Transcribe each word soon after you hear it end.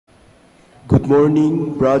Good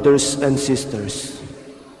morning, brothers and sisters.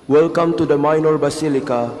 Welcome to the Minor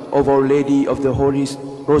Basilica of Our Lady of the Holy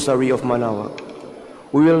Rosary of Manaoag.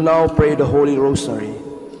 We will now pray the Holy Rosary.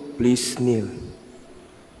 Please kneel.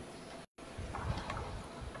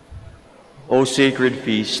 O sacred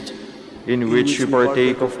feast, in which we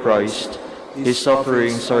partake of Christ, His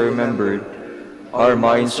sufferings are remembered, our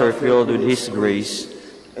minds are filled with His grace,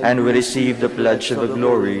 and we receive the pledge of the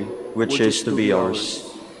glory which is to be ours.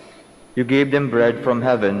 You gave them bread from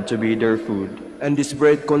heaven to be their food, And this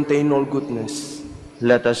bread contains all goodness.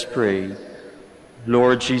 Let us pray.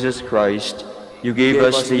 Lord Jesus Christ, you gave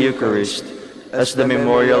us the Eucharist as the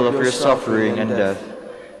memorial of your suffering and death.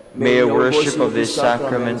 May a worship of this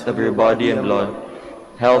sacrament of your body and blood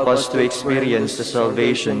help us to experience the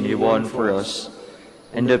salvation you won for us,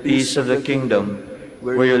 and the peace of the kingdom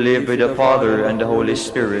where you live with the Father and the Holy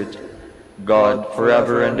Spirit, God,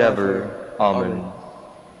 forever and ever. Amen.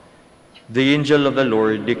 The angel of the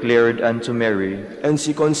Lord declared unto Mary, And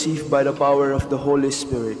she conceived by the power of the Holy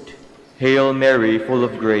Spirit. Hail Mary, full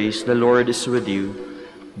of grace, the Lord is with you.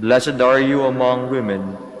 Blessed are you among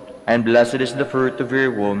women, and blessed is the fruit of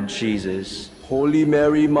your womb, Jesus. Holy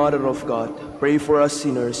Mary, Mother of God, pray for us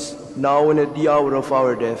sinners, now and at the hour of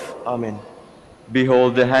our death. Amen.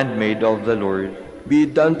 Behold the handmaid of the Lord. Be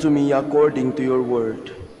it done to me according to your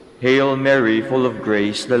word. Hail Mary, full of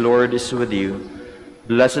grace, the Lord is with you.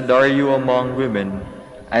 Blessed are you among women,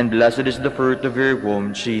 and blessed is the fruit of your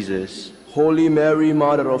womb, Jesus. Holy Mary,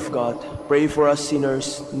 Mother of God, pray for us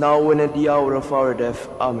sinners, now and at the hour of our death.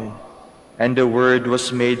 Amen. And the Word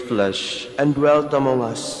was made flesh, and dwelt among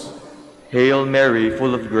us. Hail Mary,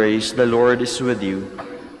 full of grace, the Lord is with you.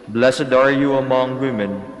 Blessed are you among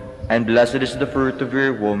women, and blessed is the fruit of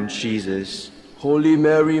your womb, Jesus. Holy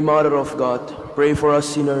Mary, Mother of God, pray for us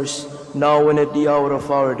sinners, now and at the hour of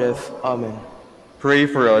our death. Amen. Pray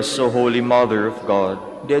for us, O Holy Mother of God,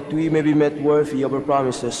 that we may be made worthy of the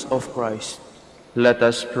promises of Christ. Let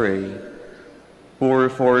us pray. Pour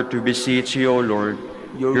forth, we beseech you, O Lord,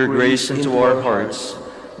 your grace into our hearts,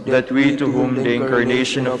 that we, to whom the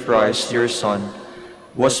incarnation of Christ, your Son,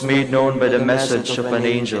 was made known by the message of an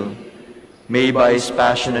angel, may by his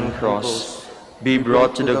passion and cross be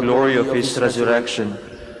brought to the glory of his resurrection,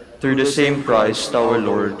 through the same Christ our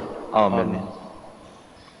Lord. Amen.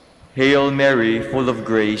 Hail Mary, full of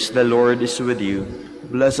grace, the Lord is with you.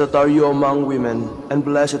 Blessed are you among women, and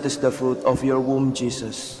blessed is the fruit of your womb,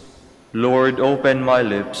 Jesus. Lord, open my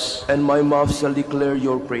lips, and my mouth shall declare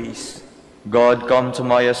your praise. God, come to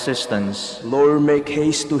my assistance. Lord, make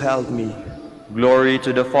haste to help me. Glory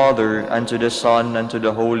to the Father, and to the Son, and to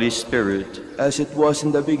the Holy Spirit. As it was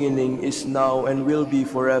in the beginning, is now, and will be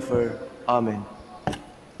forever. Amen.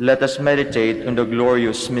 Let us meditate on the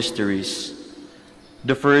glorious mysteries.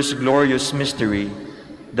 The first glorious mystery,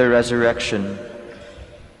 the resurrection.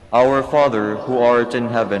 Our Father, who art in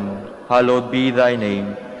heaven, hallowed be thy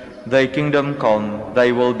name. Thy kingdom come, thy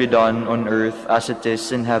will be done on earth as it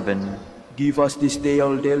is in heaven. Give us this day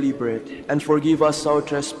our daily bread, and forgive us our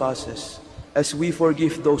trespasses, as we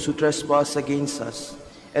forgive those who trespass against us.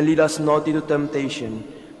 And lead us not into temptation,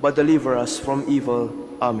 but deliver us from evil.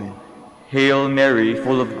 Amen. Hail Mary,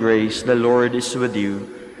 full of grace, the Lord is with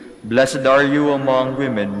you. Blessed are you among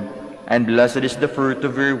women, and blessed is the fruit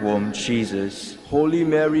of your womb, Jesus. Holy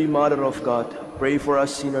Mary, Mother of God, pray for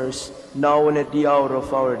us sinners, now and at the hour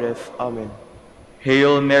of our death. Amen.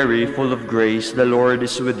 Hail Mary, full of grace, the Lord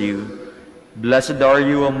is with you. Blessed are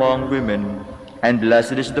you among women, and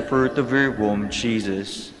blessed is the fruit of your womb,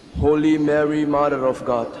 Jesus. Holy Mary, Mother of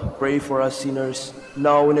God, pray for us sinners,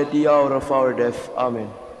 now and at the hour of our death.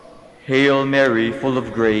 Amen. Hail Mary, full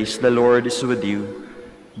of grace, the Lord is with you.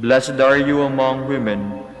 Blessed are you among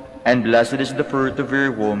women, and blessed is the fruit of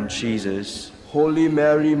your womb, Jesus. Holy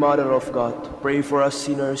Mary, Mother of God, pray for us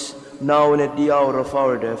sinners, now and at the hour of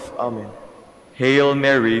our death. Amen. Hail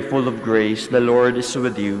Mary, full of grace, the Lord is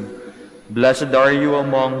with you. Blessed are you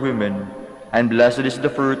among women, and blessed is the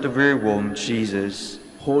fruit of your womb, Jesus.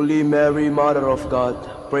 Holy Mary, Mother of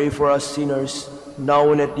God, pray for us sinners,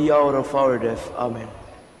 now and at the hour of our death. Amen.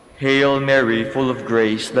 Hail Mary, full of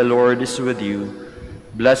grace, the Lord is with you.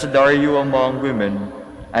 Blessed are you among women,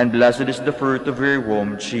 and blessed is the fruit of your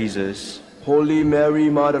womb, Jesus. Holy Mary,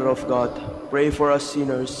 Mother of God, pray for us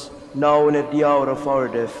sinners, now and at the hour of our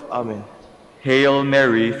death. Amen. Hail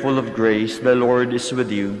Mary, full of grace, the Lord is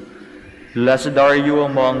with you. Blessed are you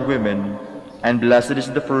among women, and blessed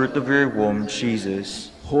is the fruit of your womb,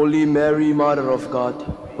 Jesus. Holy Mary, Mother of God,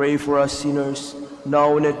 pray for us sinners,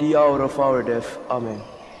 now and at the hour of our death. Amen.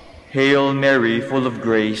 Hail Mary, full of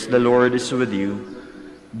grace, the Lord is with you.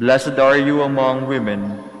 Blessed are you among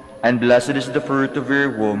women, and blessed is the fruit of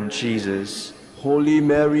your womb, Jesus. Holy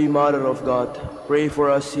Mary, Mother of God, pray for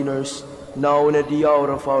us sinners, now and at the hour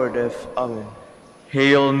of our death. Amen.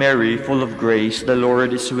 Hail Mary, full of grace, the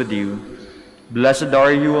Lord is with you. Blessed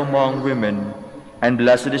are you among women, and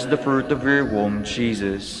blessed is the fruit of your womb,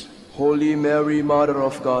 Jesus. Holy Mary, Mother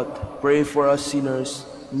of God, pray for us sinners,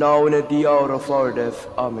 now and at the hour of our death.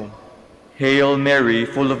 Amen. Hail Mary,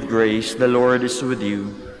 full of grace, the Lord is with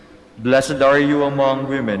you. Blessed are you among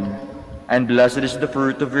women, and blessed is the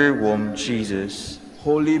fruit of your womb, Jesus.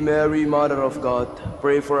 Holy Mary, Mother of God,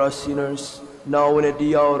 pray for us sinners, now and at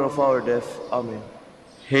the hour of our death. Amen.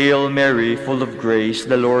 Hail Mary, full of grace,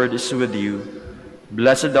 the Lord is with you.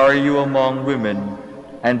 Blessed are you among women,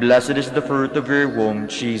 and blessed is the fruit of your womb,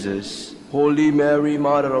 Jesus. Holy Mary,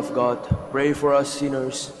 Mother of God, pray for us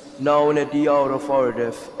sinners, now and at the hour of our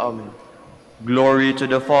death. Amen. Glory to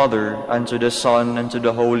the Father, and to the Son, and to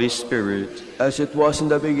the Holy Spirit. As it was in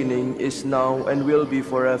the beginning, is now, and will be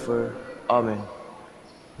forever. Amen.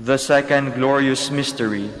 The second glorious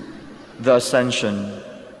mystery, the Ascension.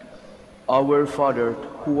 Our Father,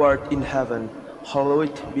 who art in heaven,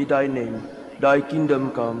 hallowed be thy name. Thy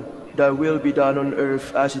kingdom come, thy will be done on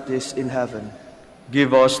earth as it is in heaven.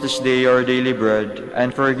 Give us this day our daily bread,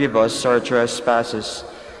 and forgive us our trespasses,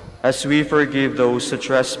 as we forgive those who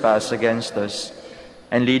trespass against us.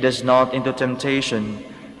 And lead us not into temptation,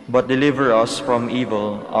 but deliver us from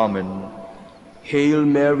evil. Amen. Hail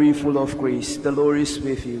Mary, full of grace, the Lord is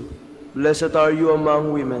with you. Blessed are you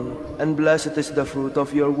among women, and blessed is the fruit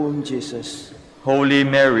of your womb, Jesus. Holy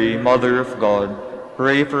Mary, Mother of God,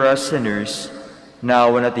 pray for us sinners,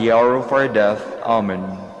 now and at the hour of our death. Amen.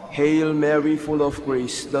 Hail Mary, full of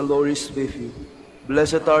grace, the Lord is with you.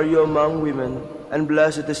 Blessed are you among women, and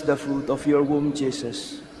blessed is the fruit of your womb,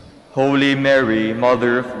 Jesus. Holy Mary,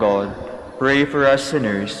 Mother of God, pray for us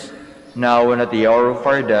sinners, now and at the hour of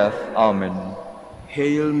our death. Amen.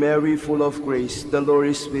 Hail Mary, full of grace, the Lord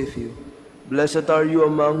is with you. Blessed are you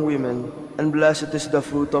among women, and blessed is the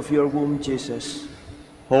fruit of your womb, Jesus.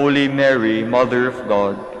 Holy Mary, Mother of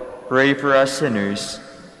God, pray for us sinners,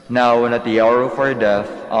 now and at the hour of our death.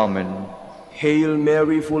 Amen. Hail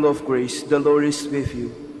Mary, full of grace, the Lord is with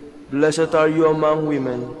you. Blessed are you among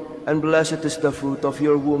women, and blessed is the fruit of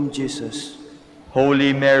your womb, Jesus.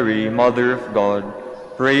 Holy Mary, Mother of God,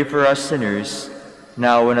 pray for us sinners,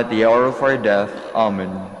 now and at the hour of our death.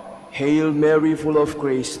 Amen. Hail Mary, full of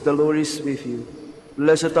grace, the Lord is with you.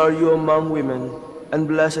 Blessed are you among women, and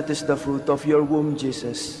blessed is the fruit of your womb,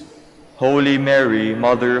 Jesus. Holy Mary,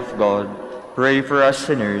 Mother of God, pray for us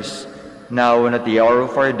sinners, now and at the hour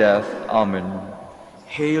of our death. Amen.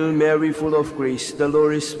 Hail Mary, full of grace, the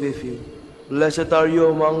Lord is with you. Blessed are you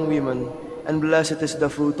among women, and blessed is the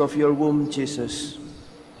fruit of your womb, Jesus.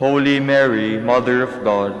 Holy Mary, Mother of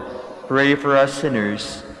God, pray for us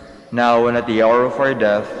sinners, now and at the hour of our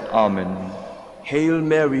death. Amen. Hail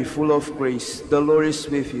Mary, full of grace, the Lord is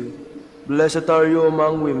with you. Blessed are you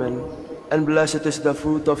among women, and blessed is the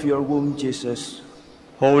fruit of your womb, Jesus.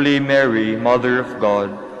 Holy Mary, Mother of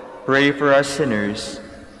God, pray for us sinners,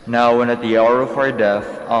 now and at the hour of our death.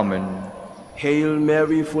 Amen. Hail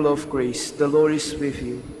Mary, full of grace, the Lord is with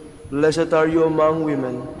you. Blessed are you among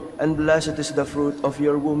women, and blessed is the fruit of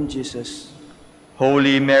your womb, Jesus.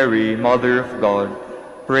 Holy Mary, Mother of God,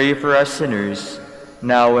 pray for us sinners,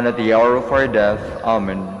 now and at the hour of our death.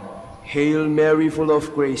 Amen. Hail Mary, full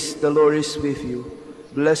of grace, the Lord is with you.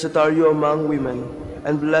 Blessed are you among women,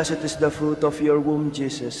 and blessed is the fruit of your womb,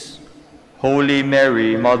 Jesus. Holy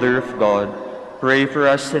Mary, Mother of God, pray for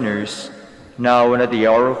us sinners, now and at the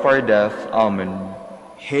hour of our death. Amen.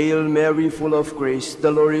 Hail Mary, full of grace,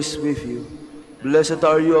 the Lord is with you. Blessed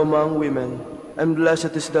are you among women, and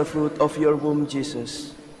blessed is the fruit of your womb,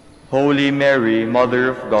 Jesus. Holy Mary, Mother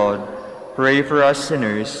of God, pray for us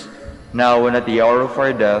sinners, now and at the hour of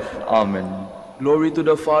our death. Amen. Glory to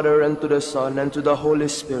the Father, and to the Son, and to the Holy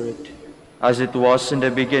Spirit. As it was in the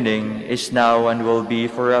beginning, is now, and will be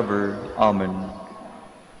forever. Amen.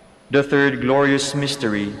 The third glorious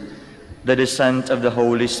mystery, the descent of the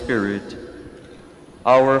Holy Spirit.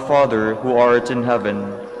 Our Father, who art in heaven,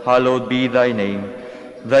 hallowed be thy name.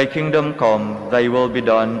 Thy kingdom come, thy will be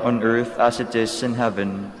done on earth as it is in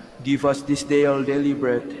heaven. Give us this day our daily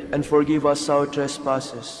bread, and forgive us our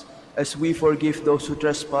trespasses, as we forgive those who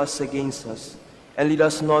trespass against us. And lead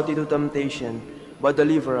us not into temptation, but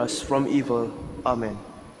deliver us from evil. Amen.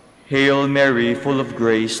 Hail Mary, full of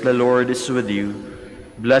grace, the Lord is with you.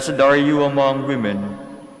 Blessed are you among women,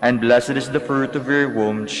 and blessed is the fruit of your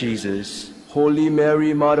womb, Jesus. Holy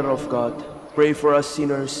Mary, Mother of God, pray for us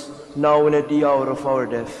sinners, now and at the hour of our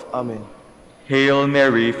death. Amen. Hail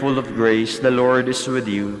Mary, full of grace, the Lord is with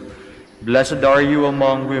you. Blessed are you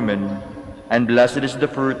among women, and blessed is the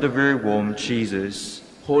fruit of your womb, Jesus.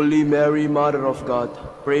 Holy Mary, Mother of God,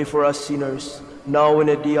 pray for us sinners, now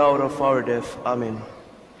and at the hour of our death. Amen.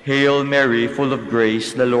 Hail Mary, full of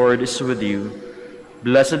grace, the Lord is with you.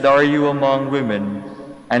 Blessed are you among women,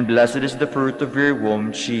 and blessed is the fruit of your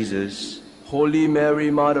womb, Jesus. Holy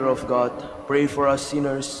Mary, Mother of God, pray for us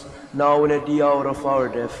sinners, now and at the hour of our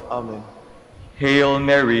death. Amen. Hail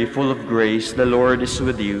Mary, full of grace, the Lord is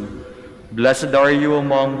with you. Blessed are you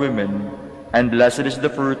among women, and blessed is the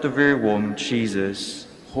fruit of your womb, Jesus.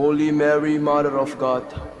 Holy Mary, Mother of God,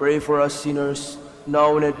 pray for us sinners,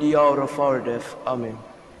 now and at the hour of our death. Amen.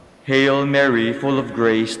 Hail Mary, full of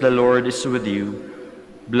grace, the Lord is with you.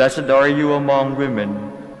 Blessed are you among women,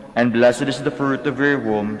 and blessed is the fruit of your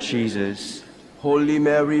womb, Jesus. Holy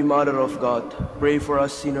Mary, Mother of God, pray for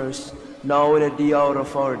us sinners, now and at the hour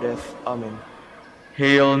of our death. Amen.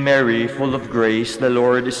 Hail Mary, full of grace, the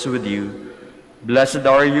Lord is with you. Blessed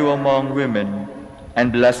are you among women,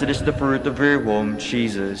 and blessed is the fruit of your womb,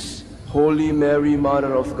 Jesus. Holy Mary,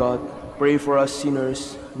 Mother of God, pray for us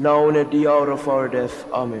sinners, now and at the hour of our death.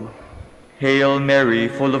 Amen. Hail Mary,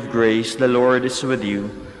 full of grace, the Lord is with you.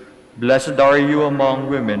 Blessed are you among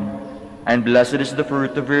women, and blessed is the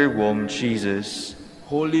fruit of your womb, Jesus.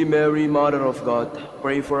 Holy Mary, Mother of God,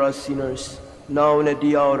 pray for us sinners, now and at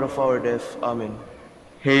the hour of our death. Amen.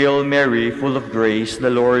 Hail Mary, full of grace, the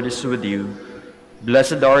Lord is with you.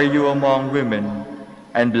 Blessed are you among women,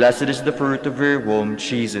 and blessed is the fruit of your womb,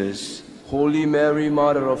 Jesus. Holy Mary,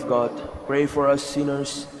 Mother of God, pray for us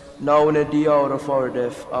sinners, now and at the hour of our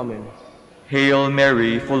death. Amen. Hail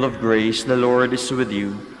Mary, full of grace, the Lord is with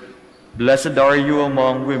you. Blessed are you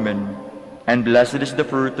among women, and blessed is the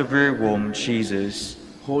fruit of your womb, Jesus.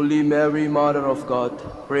 Holy Mary, Mother of God,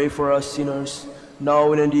 pray for us sinners,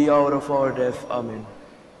 now and at the hour of our death. Amen.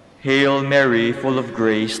 Hail Mary, full of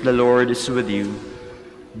grace, the Lord is with you.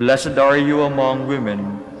 Blessed are you among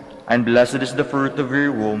women, and blessed is the fruit of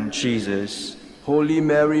your womb, Jesus. Holy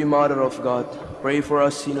Mary, Mother of God, pray for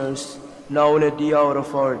us sinners, now and at the hour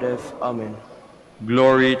of our death. Amen.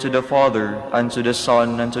 Glory to the Father, and to the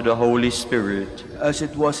Son, and to the Holy Spirit. As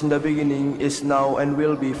it was in the beginning, is now, and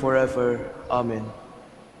will be forever. Amen.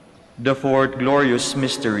 The fourth glorious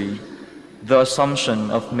mystery, the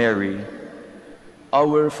Assumption of Mary.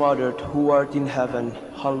 Our Father, who art in heaven,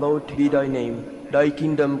 hallowed be thy name. Thy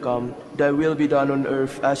kingdom come, thy will be done on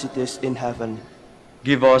earth as it is in heaven.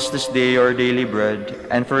 Give us this day our daily bread,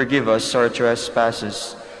 and forgive us our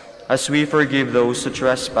trespasses, as we forgive those who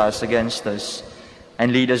trespass against us.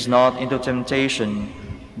 And lead us not into temptation,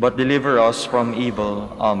 but deliver us from evil.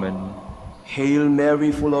 Amen. Hail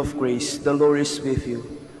Mary, full of grace, the Lord is with you.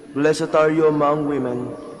 Blessed are you among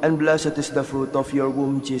women, and blessed is the fruit of your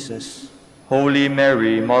womb, Jesus. Holy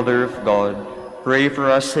Mary, Mother of God, pray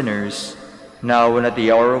for us sinners, now and at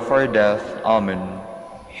the hour of our death. Amen.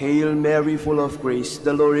 Hail Mary, full of grace,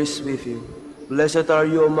 the Lord is with you. Blessed are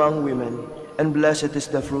you among women, and blessed is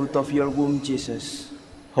the fruit of your womb, Jesus.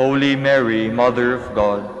 Holy Mary, Mother of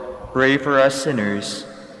God, pray for us sinners,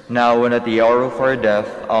 now and at the hour of our death.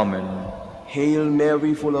 Amen. Hail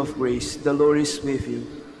Mary, full of grace, the Lord is with you.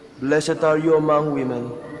 Blessed are you among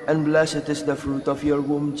women, and blessed is the fruit of your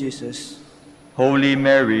womb, Jesus. Holy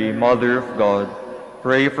Mary, Mother of God,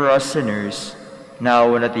 pray for us sinners,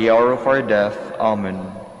 now and at the hour of our death. Amen.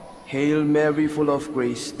 Hail Mary, full of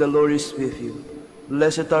grace, the Lord is with you.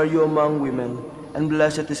 Blessed are you among women, and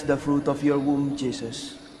blessed is the fruit of your womb,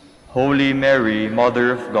 Jesus. Holy Mary,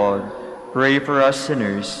 Mother of God, pray for us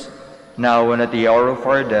sinners, now and at the hour of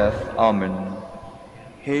our death. Amen.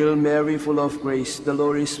 Hail Mary, full of grace, the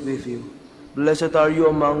Lord is with you. Blessed are you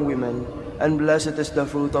among women, and blessed is the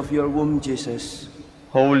fruit of your womb, Jesus.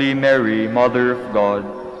 Holy Mary, Mother of God,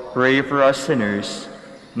 pray for us sinners,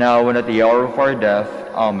 now and at the hour of our death.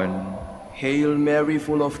 Amen. Hail Mary,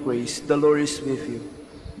 full of grace, the Lord is with you.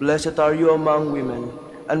 Blessed are you among women,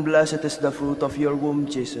 and blessed is the fruit of your womb,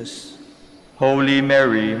 Jesus. Holy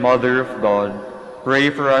Mary, Mother of God, pray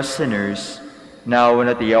for us sinners, now and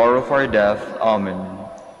at the hour of our death. Amen.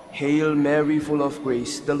 Hail Mary, full of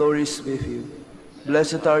grace, the Lord is with you.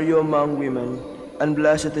 Blessed are you among women, and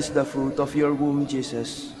blessed is the fruit of your womb,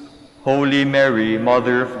 Jesus. Holy Mary,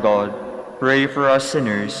 Mother of God, pray for us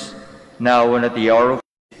sinners, now and at the hour of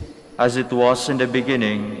as it was in the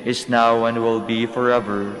beginning, is now, and will be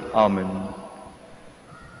forever. Amen.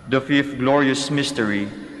 The fifth glorious mystery,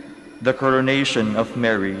 the coronation of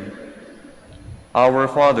Mary. Our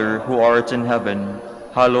Father, who art in heaven,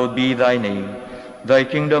 hallowed be thy name. Thy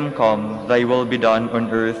kingdom come, thy will be done on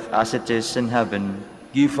earth as it is in heaven.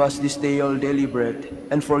 Give us this day our daily bread,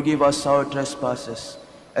 and forgive us our trespasses,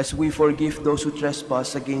 as we forgive those who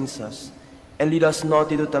trespass against us. And lead us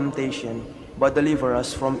not into temptation, but deliver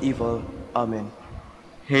us from evil. Amen.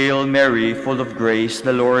 Hail Mary, full of grace,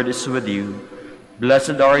 the Lord is with you.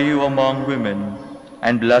 Blessed are you among women,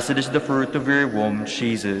 and blessed is the fruit of your womb,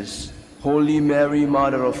 Jesus. Holy Mary,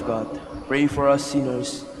 Mother of God, pray for us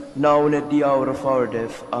sinners, now and at the hour of our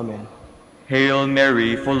death. Amen. Hail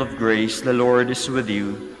Mary, full of grace, the Lord is with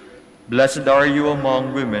you. Blessed are you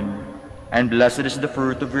among women, and blessed is the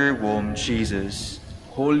fruit of your womb, Jesus.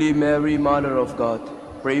 Holy Mary, Mother of God,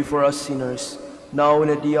 pray for us sinners, now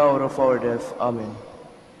and at the hour of our death. Amen.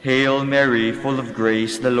 Hail Mary, full of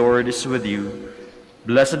grace, the Lord is with you.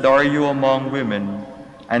 Blessed are you among women,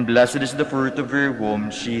 and blessed is the fruit of your womb,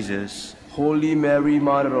 Jesus. Holy Mary,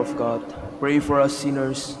 Mother of God, pray for us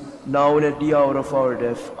sinners, now and at the hour of our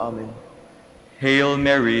death. Amen. Hail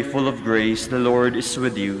Mary, full of grace, the Lord is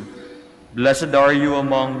with you. Blessed are you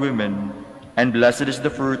among women, and blessed is the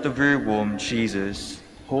fruit of your womb, Jesus.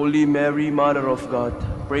 Holy Mary, Mother of God,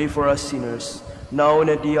 pray for us sinners, now and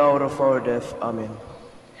at the hour of our death. Amen.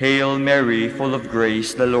 Hail Mary, full of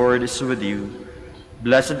grace, the Lord is with you.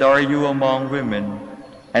 Blessed are you among women,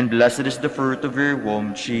 and blessed is the fruit of your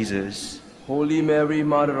womb, Jesus. Holy Mary,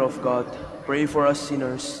 Mother of God, pray for us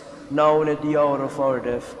sinners, now and at the hour of our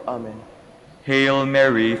death. Amen. Hail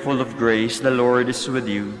Mary, full of grace, the Lord is with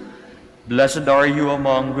you. Blessed are you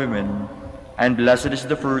among women, and blessed is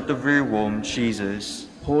the fruit of your womb, Jesus.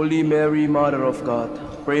 Holy Mary, Mother of God,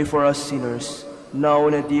 pray for us sinners, now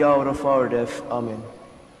and at the hour of our death. Amen.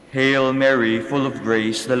 Hail Mary, full of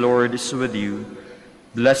grace, the Lord is with you.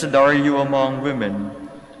 Blessed are you among women,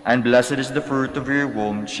 and blessed is the fruit of your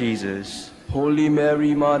womb, Jesus. Holy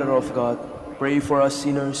Mary, Mother of God, pray for us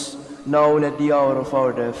sinners, now and at the hour of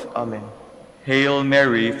our death. Amen. Hail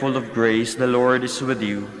Mary, full of grace, the Lord is with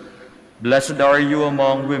you. Blessed are you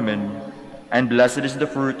among women, and blessed is the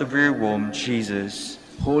fruit of your womb, Jesus.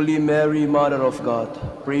 Holy Mary, Mother of God,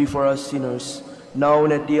 pray for us sinners, now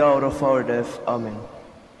and at the hour of our death. Amen.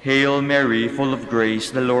 Hail Mary, full of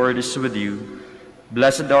grace, the Lord is with you.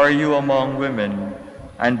 Blessed are you among women,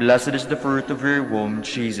 and blessed is the fruit of your womb,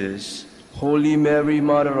 Jesus. Holy Mary,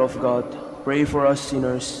 Mother of God, pray for us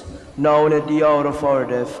sinners, now and at the hour of our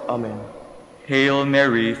death. Amen. Hail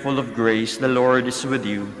Mary, full of grace, the Lord is with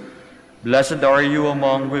you. Blessed are you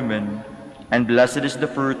among women, and blessed is the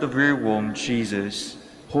fruit of your womb, Jesus.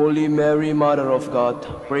 Holy Mary, Mother of God,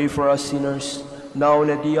 pray for us sinners, now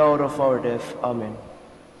and at the hour of our death. Amen.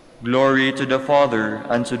 Glory to the Father,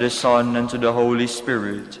 and to the Son, and to the Holy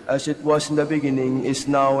Spirit. As it was in the beginning, is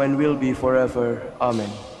now, and will be forever.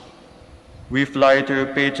 Amen. We fly to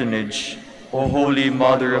your patronage, O Holy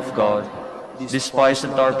Mother of God. Despise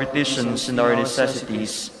not our petitions and our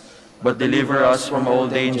necessities, but deliver us from all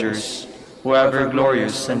dangers, O ever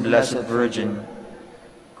glorious and blessed Virgin.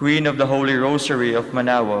 Queen of the Holy Rosary of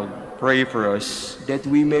Manaoag, pray for us, that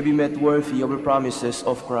we may be made worthy of the promises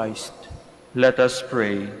of Christ. Let us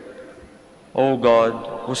pray. O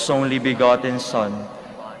God, whose only begotten Son,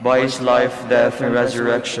 by his life, death, and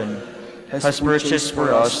resurrection, has purchased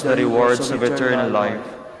for us the rewards of eternal life,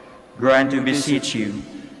 grant, we beseech you,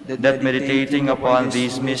 that meditating upon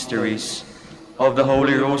these mysteries of the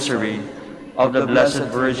Holy Rosary of the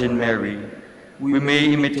Blessed Virgin Mary, we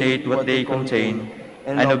may imitate what they contain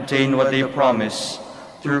and obtain what they promise,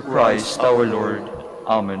 through Christ our Lord.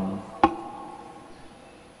 Amen.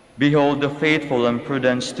 Behold the faithful and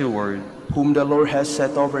prudent steward, whom the Lord has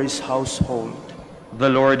set over his household. The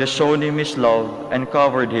Lord has shown him his love and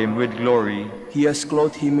covered him with glory. He has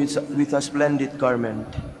clothed him with a splendid garment.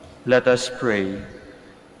 Let us pray.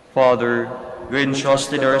 Father, you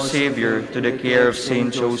entrusted our Savior to the care of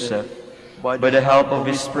Saint Joseph. By the help of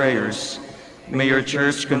his prayers, may your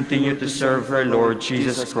Church continue to serve her Lord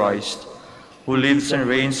Jesus Christ, who lives and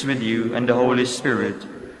reigns with you and the Holy Spirit,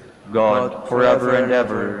 God, forever and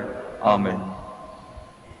ever. Amen.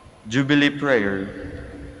 Jubilee Prayer.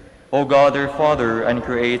 O God, our Father and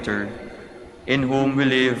Creator, in whom we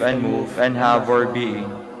live and move and have our being,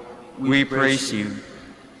 we praise you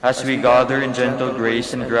as we gather in gentle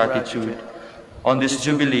grace and gratitude on this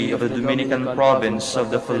Jubilee of the Dominican province of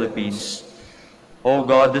the Philippines. O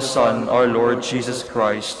God, the Son, our Lord Jesus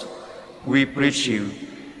Christ, we preach you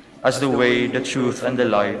as the way, the truth, and the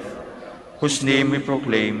life, whose name we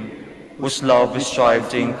proclaim, whose love we strive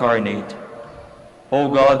to incarnate. O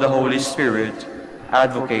God, the Holy Spirit,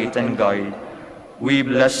 advocate and guide, we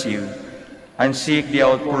bless you and seek the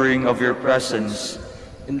outpouring of your presence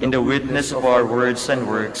in the witness of our words and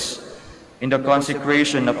works, in the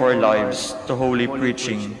consecration of our lives to holy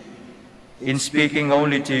preaching, in speaking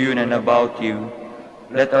only to you and about you.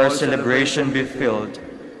 Let our celebration be filled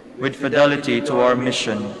with fidelity to our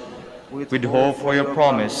mission, with hope for your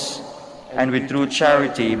promise, and with true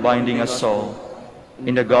charity binding us all,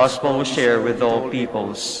 in the gospel we share with all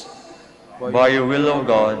peoples. By your will, O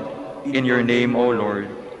God, in your name, O Lord.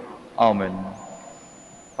 Amen.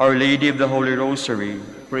 Our Lady of the Holy Rosary,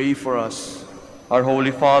 pray for us. our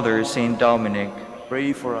Holy Father, Saint Dominic,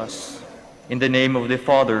 Pray for us. in the name of the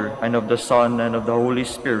Father, and of the Son, and of the Holy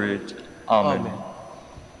Spirit. Amen. Amen.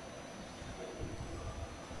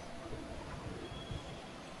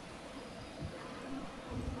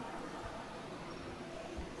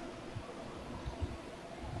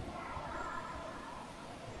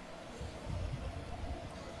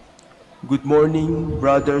 Good morning,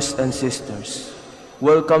 brothers and sisters.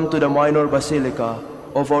 Welcome to the Minor Basilica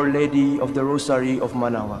of Our Lady of the Rosary of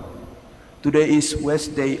Manaoag. Today is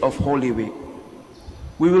Wednesday of Holy Week.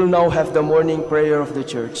 We will now have the morning prayer of the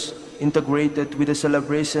Church, integrated with the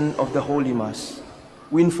celebration of the Holy Mass.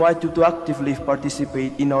 We invite you to actively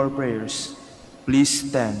participate in our prayers. Please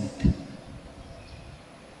stand.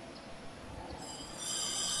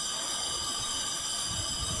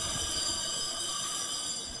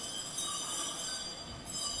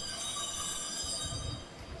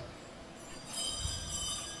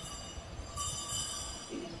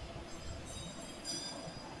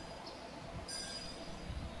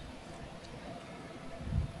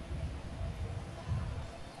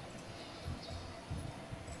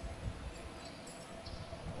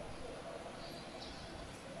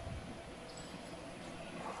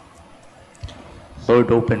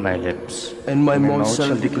 Lord, open my lips, And my mouth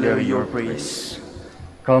shall declare your praise.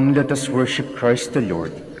 Come, let us worship Christ the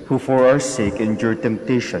Lord, who for our sake endured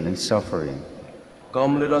temptation and suffering.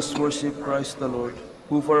 Come, let us worship Christ the Lord,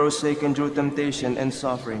 who for our sake endured temptation and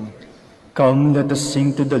suffering. Come, let us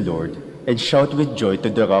sing to the Lord, and shout with joy to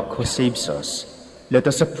the Rock who saves us. Let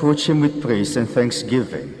us approach him with praise and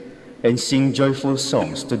thanksgiving, and sing joyful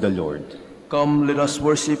songs to the Lord. Come, let us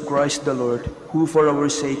worship Christ the Lord, who for our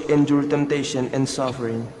sake endured temptation and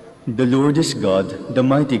suffering. The Lord is God, the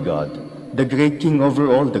mighty God, the great King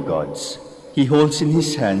over all the gods. He holds in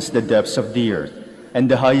his hands the depths of the earth,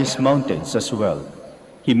 and the highest mountains as well.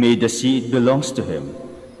 He made the sea, it belongs to him,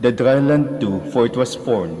 the dry land too, for it was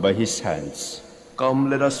formed by his hands. Come,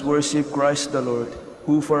 let us worship Christ the Lord,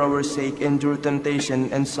 who for our sake endured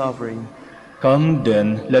temptation and suffering. Come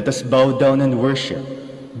then, let us bow down and worship,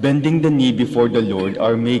 bending the knee before the Lord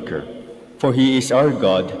our Maker. For he is our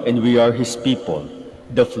God, and we are his people,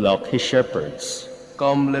 the flock he shepherds.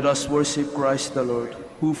 Come, let us worship Christ the Lord,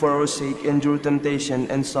 who for our sake endured temptation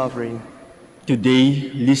and suffering. Today,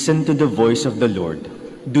 listen to the voice of the Lord.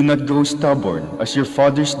 Do not grow stubborn, as your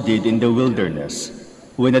fathers did in the wilderness,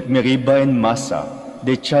 when at Meribah and Massa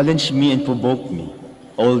they challenged me and provoked me,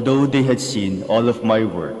 although they had seen all of my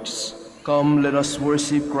works. Come, let us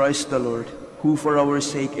worship Christ the Lord, who for our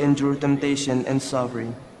sake endured temptation and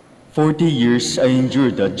suffering. 40 years I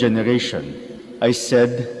endured that generation. I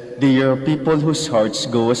said, they are people whose hearts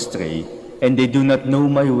go astray, and they do not know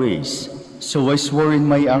my ways. So I swore in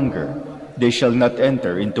my anger, they shall not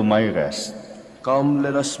enter into my rest. Come,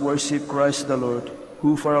 let us worship Christ the Lord,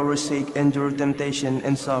 who for our sake endured temptation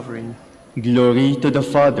and suffering. Glory to the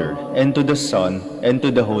Father, and to the Son, and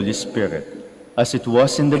to the Holy Spirit, as it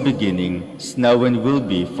was in the beginning, is now and will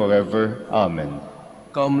be forever. Amen.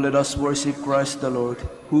 Come, let us worship Christ the Lord,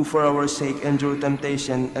 who for our sake endured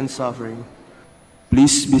temptation and suffering.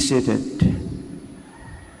 Please be seated.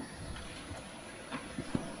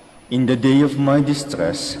 In the day of my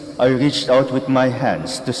distress, I reached out with my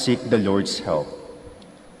hands to seek the Lord's help.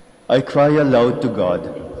 I cry aloud to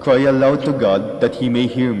God that he may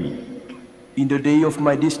hear me. In the day of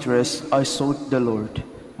my distress, I sought the Lord.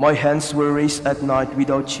 My hands were raised at night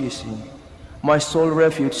without ceasing. My soul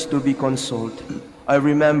refused to be consoled. I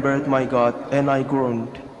remembered my God, and I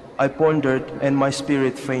groaned. I pondered, and my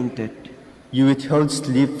spirit fainted. You withheld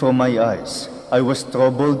sleep from my eyes. I was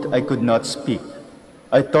troubled, I could not speak.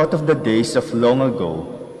 I thought of the days of long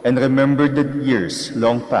ago, and remembered the years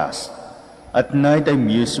long past. At night I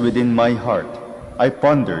mused within my heart. I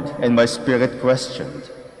pondered, and my spirit questioned.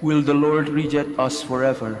 Will the Lord reject us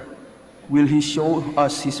forever? Will he show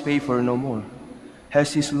us his favor no more?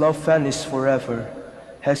 Has his love vanished forever?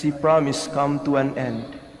 Has his promise come to an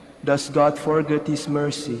end? Does God forget his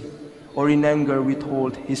mercy, or in anger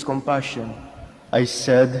withhold his compassion? I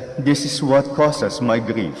said, this is what causes my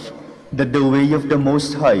grief, that the way of the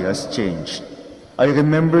Most High has changed. I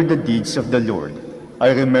remember the deeds of the Lord.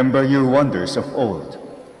 I remember your wonders of old.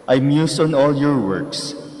 I muse on all your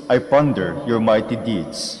works. I ponder your mighty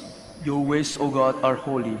deeds. Your ways, O God, are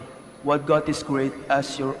holy. What God is great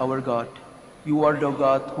as our God? You are the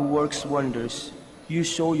God who works wonders. You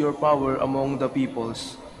show your power among the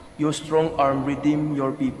peoples. Your strong arm redeemed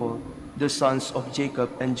your people, the sons of Jacob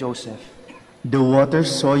and Joseph. The waters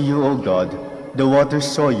saw you, O God. The waters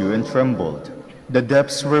saw you and trembled. The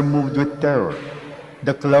depths were moved with terror.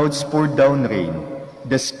 The clouds poured down rain.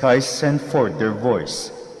 The skies sent forth their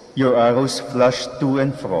voice. Your arrows flashed to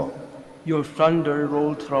and fro. Your thunder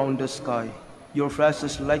rolled round the sky. Your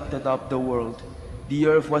flashes lighted up the world. The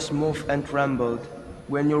earth was moved and trembled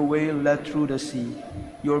when your way led through the sea,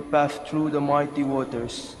 your path through the mighty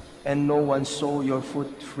waters, and no one saw your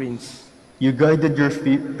footprints. You guided your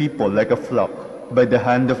people like a flock by the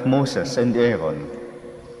hand of Moses and Aaron.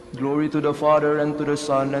 Glory to the Father, and to the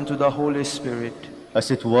Son, and to the Holy Spirit.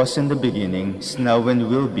 As it was in the beginning, is now and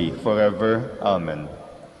will be, forever. Amen.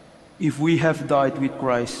 If we have died with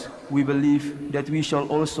Christ, we believe that we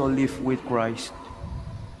shall also live with Christ.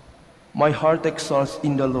 My heart exalts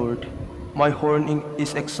in the Lord. My horn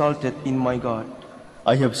is exalted in my God.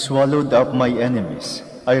 I have swallowed up my enemies.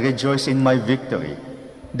 I rejoice in my victory.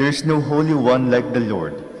 There is no Holy One like the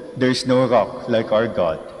Lord. There is no rock like our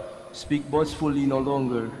God. Speak boastfully no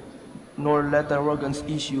longer, nor let arrogance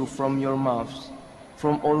issue from your mouths.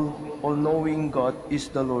 From all-knowing God is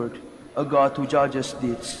the Lord, a God who judges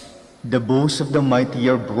deeds. The bows of the mighty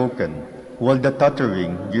are broken, while the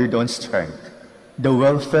tottering geared on strength. The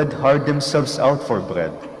well-fed hire themselves out for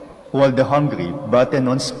bread, while the hungry batten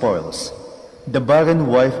on spoils. The barren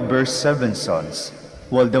wife bears 7 sons,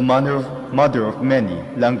 while the mother of many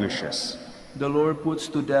languishes. The Lord puts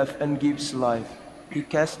to death and gives life. He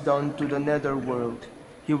casts down to the nether world.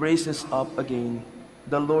 He raises up again.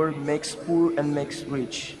 The Lord makes poor and makes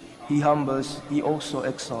rich. He humbles, he also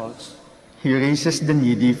exalts. He raises the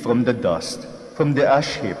needy from the dust. From the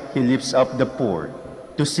ash heap he lifts up the poor,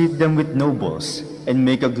 to seat them with nobles, and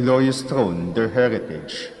make a glorious throne their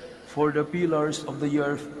heritage. For the pillars of the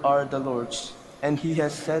earth are the Lord's, and he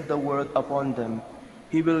has set the word upon them.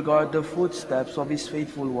 He will guard the footsteps of his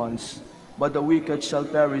faithful ones, but the wicked shall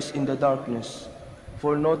perish in the darkness.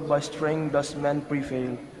 For not by strength does man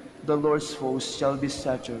prevail, the Lord's foes shall be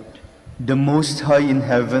shattered. The Most High in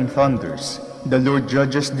heaven thunders, the Lord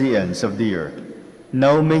judges the ends of the earth.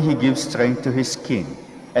 Now may he give strength to his king,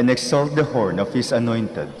 and exalt the horn of his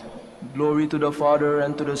anointed. Glory to the Father,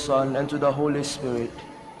 and to the Son, and to the Holy Spirit.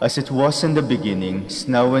 As it was in the beginning, is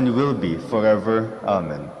now and will be, forever.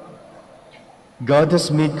 Amen. God has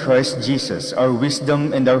made Christ Jesus our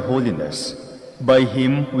wisdom and our holiness. By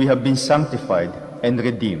him we have been sanctified and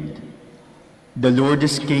redeemed. The Lord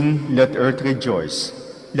is King, let earth rejoice.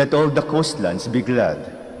 Let all the coastlands be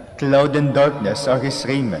glad. Cloud and darkness are his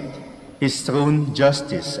raiment, his throne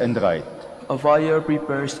justice and right. A fire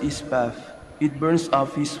prepares his path. It burns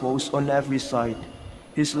up his foes on every side.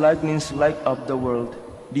 His lightnings light up the world.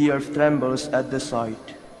 The earth trembles at the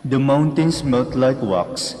sight. The mountains melt like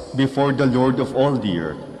wax before the Lord of all the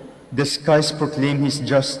earth. The skies proclaim his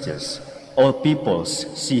justice. All peoples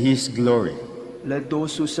see his glory. Let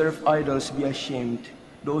those who serve idols be ashamed,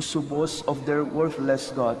 those who boast of their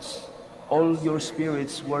worthless gods. All your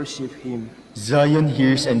spirits worship him. Zion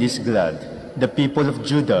hears and is glad. The people of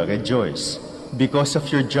Judah rejoice because of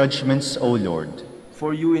your judgments, O Lord.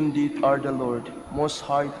 For you indeed are the Lord, most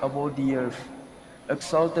high above the earth,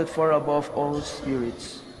 exalted far above all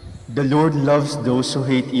spirits. The Lord loves those who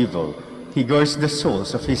hate evil. He guards the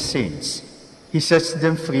souls of his saints. He sets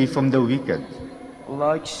them free from the wicked.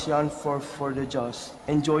 Light shine forth for the just,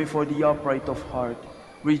 and joy for the upright of heart.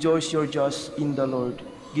 Rejoice, your just, in the Lord.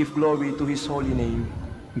 Give glory to his holy name.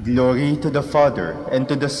 Glory to the Father, and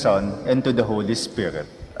to the Son, and to the Holy Spirit.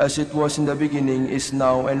 As it was in the beginning, is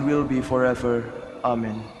now, and will be forever.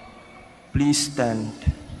 Amen. Please stand.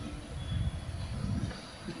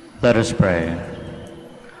 Let us pray.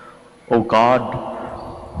 O God,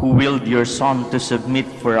 who willed your Son to submit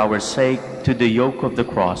for our sake to the yoke of the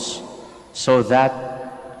cross, so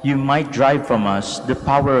that you might drive from us the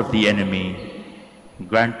power of the enemy,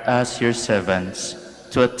 grant us, your servants,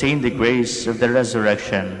 to attain the grace of the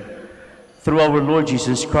resurrection, through our Lord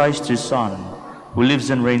Jesus Christ, your Son, who lives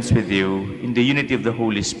and reigns with you in the unity of the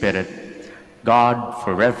Holy Spirit, God,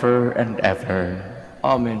 forever and ever.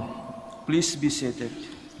 Amen. Please be seated.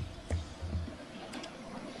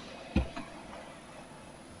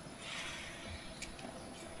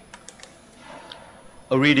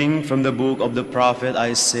 A reading from the book of the prophet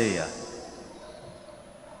Isaiah.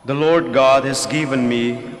 The Lord God has given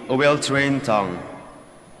me a well-trained tongue,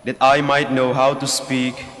 that I might know how to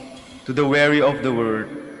speak to the weary of the word,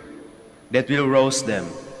 that will rouse them.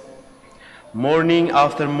 Morning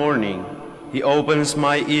after morning he opens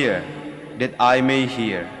my ear, that I may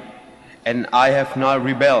hear, and I have not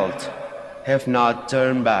rebelled, have not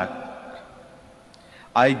turned back.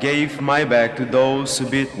 I gave my back to those who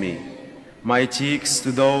beat me, my cheeks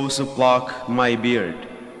to those who pluck my beard.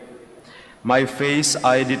 My face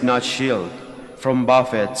I did not shield from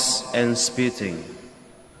buffets and spitting.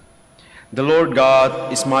 The Lord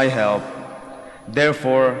God is my help,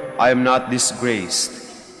 therefore I am not disgraced.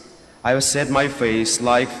 I have set my face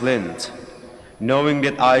like flint, knowing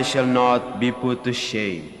that I shall not be put to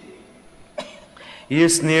shame. He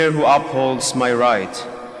is near who upholds my right.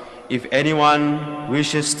 If anyone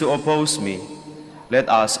wishes to oppose me, let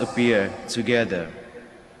us appear together.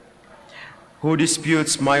 Who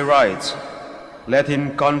disputes my right, let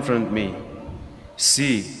him confront me.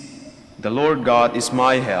 See, the Lord God is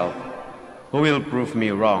my help. Who will prove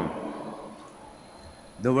me wrong?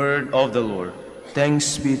 The word of the Lord.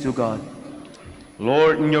 Thanks be to God.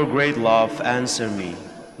 Lord, in your great love, answer me.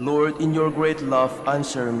 Lord, in your great love,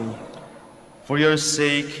 answer me. For your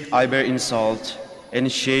sake I bear insult,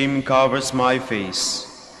 and shame covers my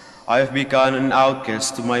face. I have become an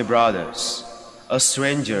outcast to my brothers, a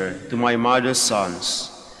stranger to my mother's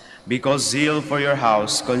sons, because zeal for your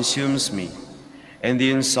house consumes me, and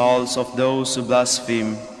the insults of those who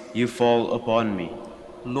blaspheme you fall upon me.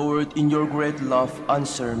 Lord, in your great love,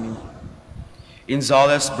 answer me. Insult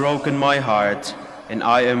has broken my heart, and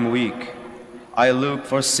I am weak. I looked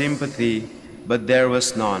for sympathy, but there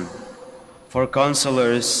was none. For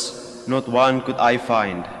consolers, not one could I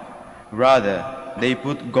find. Rather, they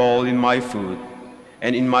put gall in my food,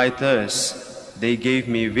 and in my thirst they gave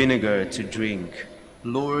me vinegar to drink.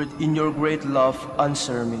 Lord, in your great love,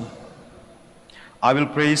 answer me. I will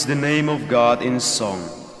praise the name of God in song,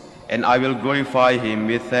 and I will glorify him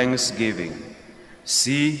with thanksgiving.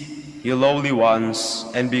 See, you lowly ones,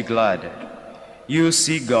 and be glad. You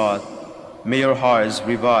seek God, may your hearts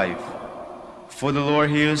revive. For the Lord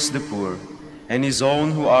hears the poor, and his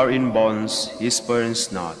own who are in bonds he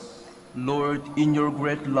spurns not. Lord, in your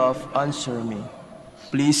great love, answer me.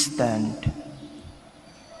 Please stand.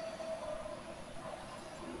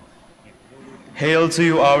 Hail to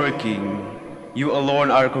you, our King. You alone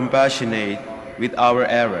are compassionate with our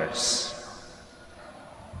errors.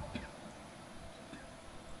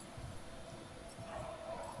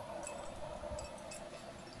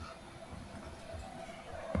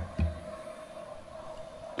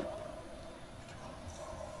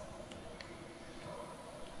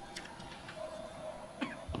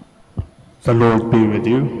 The Lord be with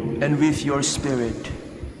you. And with your spirit.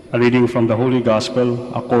 A reading from the Holy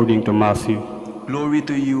Gospel according to Matthew. Glory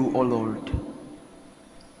to you, O Lord.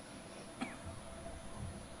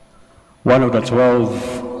 One of the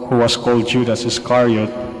 12, who was called Judas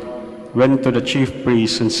Iscariot, went to the chief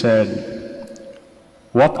priests and said,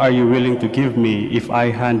 "What are you willing to give me if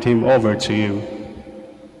I hand him over to you?"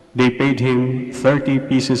 They paid him 30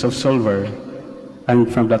 pieces of silver,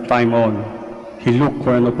 and from that time on, he looked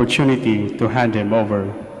for an opportunity to hand him over.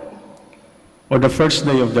 On the first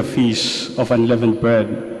day of the feast of unleavened bread,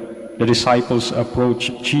 the disciples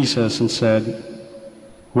approached Jesus and said,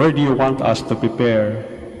 "Where do you want us to prepare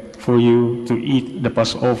for you to eat the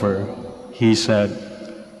Passover?" He said,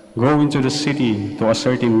 "Go into the city to a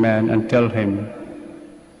certain man and tell him,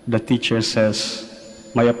 'The teacher says,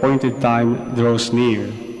 my appointed time draws near.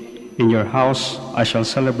 In your house I shall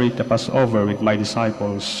celebrate the Passover with my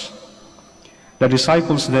disciples.'" The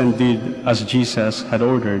disciples then did as Jesus had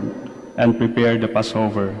ordered and prepared the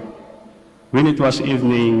Passover. When it was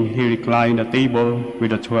evening, he reclined at table with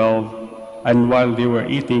the 12, and while they were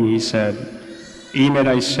eating, he said, "Amen,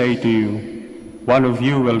 I say to you, one of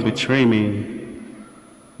you will betray me."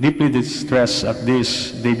 Deeply distressed at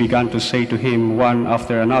this, they began to say to him one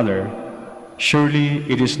after another, "Surely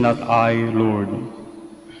it is not I, Lord."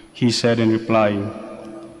 He said in reply,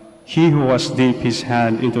 "He who has dipped his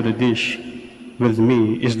hand into the dish with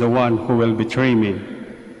me is the one who will betray me.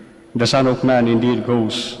 The Son of Man indeed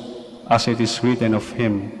goes, as it is written of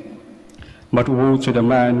him. But woe to the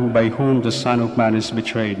man by whom the Son of Man is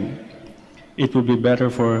betrayed. It would be better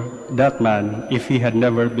for that man if he had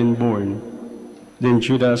never been born." Then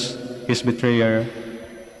Judas, his betrayer,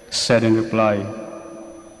 said in reply,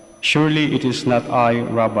 "Surely it is not I,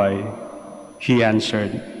 Rabbi." He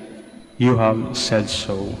answered, "You have said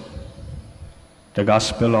so." The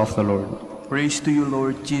Gospel of the Lord. Praise to you,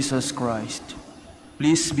 Lord Jesus Christ.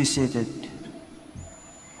 Please be seated.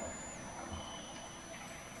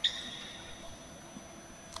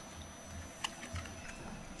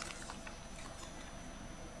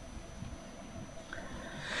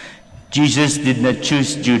 Jesus did not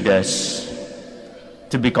choose Judas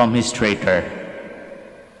to become his traitor,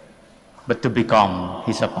 but to become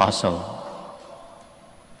his apostle.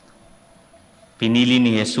 Pinili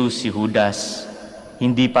ni Jesus si Judas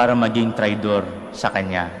hindi para maging traidor sa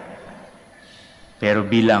Kanya, pero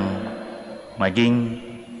bilang maging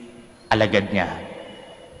alagad niya.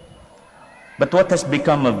 But what has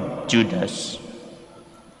become of Judas?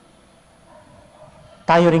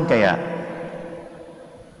 Tayo rin kaya?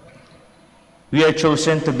 We are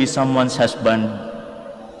chosen to be someone's husband,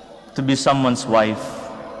 to be someone's wife,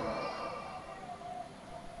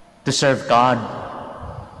 to serve God,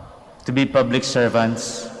 to be public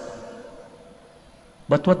servants.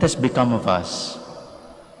 But what has become of us?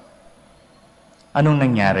 Anong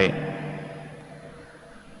nangyari?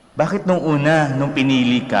 Bakit nung una, nung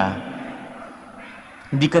pinili ka,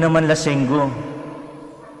 hindi ka naman lasenggo,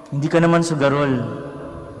 hindi ka naman sugarol,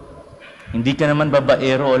 hindi ka naman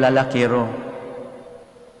babaero o lalakero?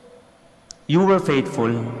 You were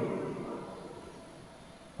faithful.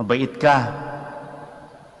 Mabait ka.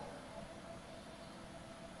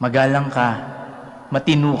 Magalang ka.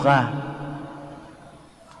 Matino ka.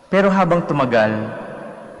 Pero habang tumagal,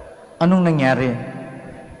 anong nangyari?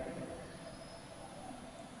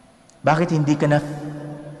 Bakit hindi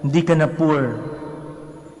ka na poor?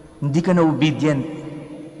 Hindi ka na obedient?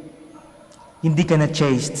 Hindi ka na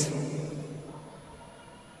chaste?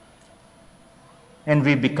 And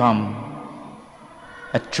we become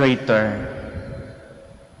a traitor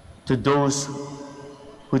to those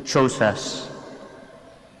who chose us.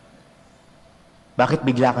 Bakit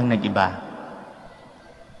bigla kang nag-iba?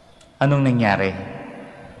 Anong nangyari?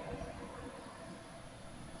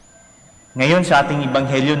 Ngayon sa ating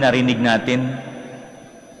ebanghelyo narinig natin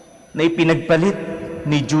na ipinagpalit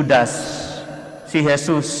ni Judas si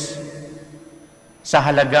Jesus sa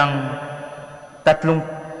halagang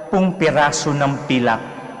 30 piraso ng pilak.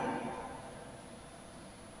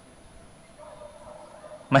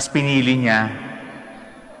 Mas pinili niya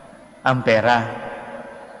ang pera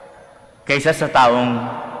kaysa sa taong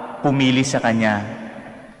pumili sa kanya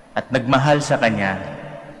at nagmahal sa kanya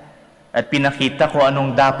at pinakita ko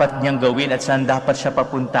anong dapat niyang gawin at saan dapat siya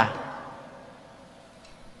papunta.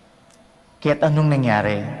 Kaya't anong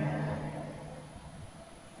nangyari?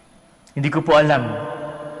 Hindi ko po alam.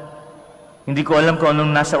 Hindi ko alam kung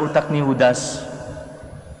anong nasa utak ni Judas.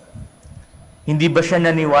 Hindi ba siya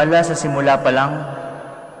naniwala sa simula pa lang?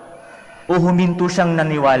 O huminto siyang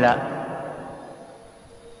naniwala?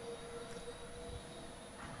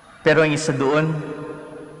 Pero ang isa doon,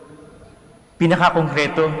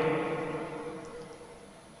 pinakakongkreto,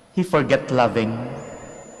 he forget loving.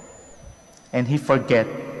 And he forget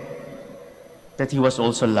that he was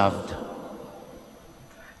also loved.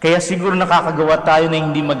 Kaya siguro nakakagawa tayo na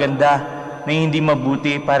hindi maganda, na hindi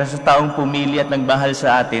mabuti para sa taong pumili at nagmahal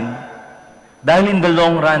sa atin. Dahil in the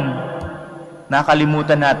long run,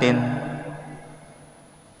 nakalimutan natin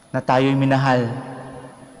na tayo'y minahal.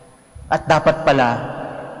 At dapat pala,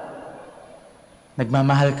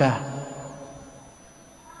 nagmamahal ka.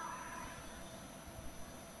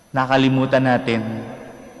 Nakalimutan natin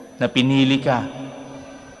na pinili ka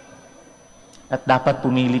at dapat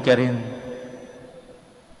pumili ka rin.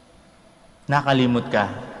 Nakalimot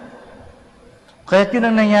ka. Kaya't yun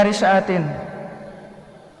ang nangyari sa atin.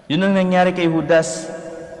 Yun ang nangyari kay Judas,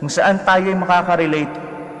 kung saan tayo ay makaka-relate.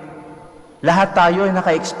 Lahat tayo ay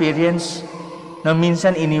naka-experience ng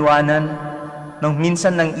minsan iniwanan, ng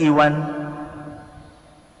minsan nang iwan,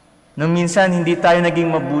 ng minsan hindi tayo naging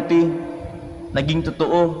mabuti, naging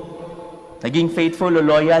totoo, naging faithful o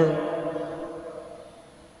loyal.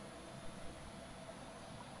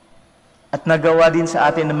 At nagawa din sa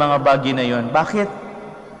atin ng mga bagay na yon. Bakit?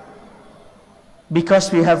 Because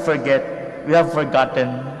we have forgotten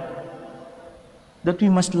that we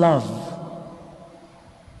must love.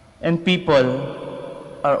 And people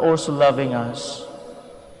are also loving us.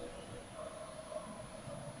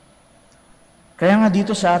 Kaya nga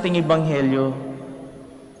dito sa ating ebanghelyo,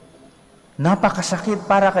 napakasakit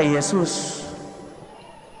para kay Jesus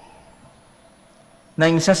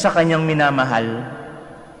na isa sa kanyang minamahal,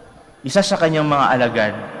 isa sa kanyang mga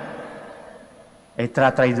alagad, ay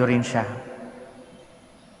tratraidorin siya.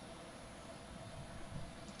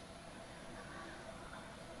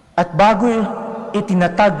 At bago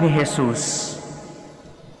itinatag ni Jesus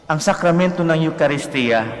ang sakramento ng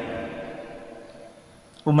Eucharistia,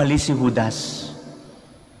 umalis si Judas.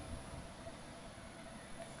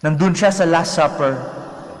 Nandun siya sa Last Supper.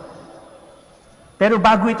 Pero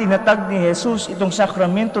bago itinatag ni Jesus itong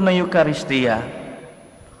sakramento ng Eucharistia,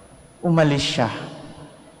 umalis siya.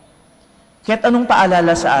 Kaya't anong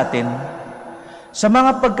paalala sa atin? Sa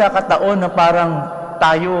mga pagkakataon na parang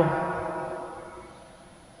tayo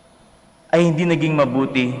ay hindi naging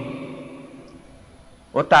mabuti,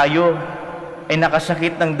 o tayo ay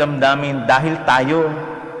nakasakit ng damdamin dahil tayo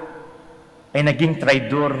ay naging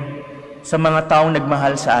traidor sa mga taong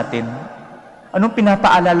nagmahal sa atin. Anong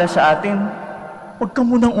pinapaalala sa atin? Huwag ka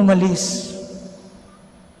munang umalis.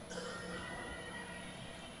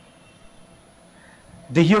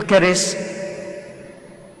 The Eucharist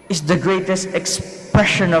is the greatest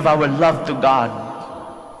expression of our love to God.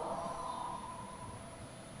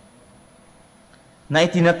 Na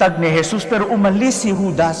itinatag ni Jesus, pero umalis si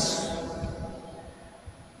Judas.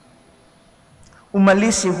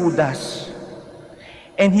 Umalis si Judas.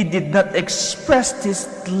 And he did not express his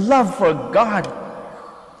love for God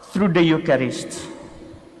through the Eucharist.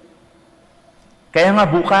 Kaya nga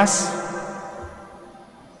bukas,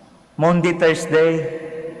 Monday, Thursday,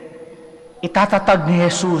 itatatag ni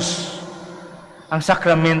Jesus ang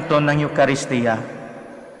sakramento ng Eucharistia.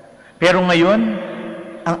 Pero ngayon,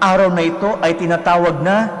 ang araw na ito ay tinatawag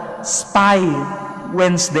na Spy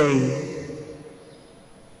Wednesday.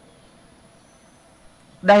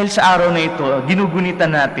 Dahil sa araw na ito,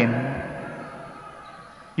 ginugunitan natin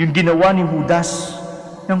yung ginawa ni Judas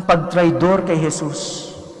ng pagtraidor kay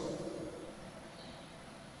Jesus.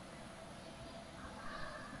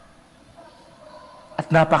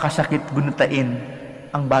 At napakasakit gunutain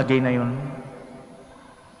ang bagay na yun.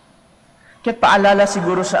 Kaya't paalala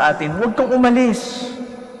siguro sa atin, huwag kang umalis.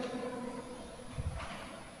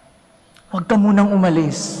 Huwag ka munang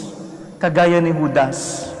umalis, kagaya ni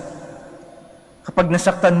Judas. Kapag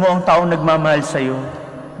nasaktan mo ang taong nagmamahal sa iyo,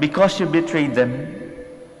 because you betrayed them,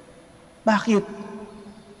 bakit?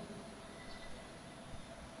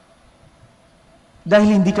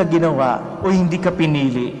 Dahil hindi ka ginawa o hindi ka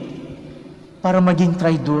pinili para maging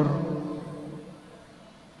traidor.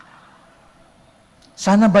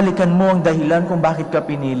 Sana balikan mo ang dahilan kung bakit ka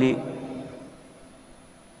pinili,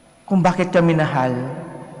 kung bakit ka minahal,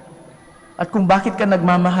 at kung bakit ka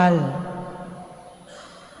nagmamahal.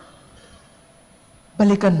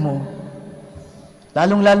 Balikan mo.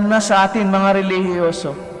 Lalong-lalo na sa atin mga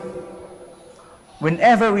relihiyoso.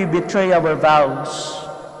 Whenever we betray our vows,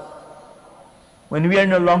 when we are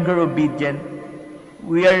no longer obedient,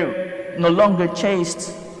 we are no longer chaste,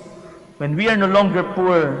 when we are no longer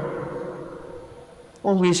poor,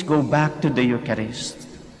 always go back to the Eucharist.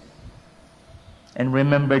 And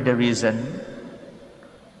remember the reason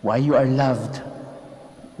why you are loved,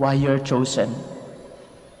 why you are chosen.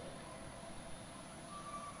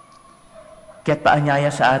 Kaya't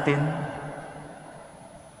paanyaya sa atin,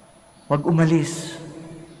 huwag umalis.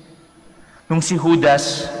 Nung si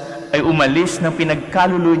Judas ay umalis nang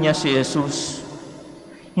pinagkalulo niya si Jesus,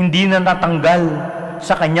 hindi na natanggal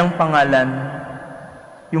sa kanyang pangalan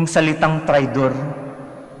yung salitang traidor.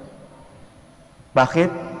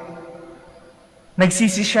 Bakit?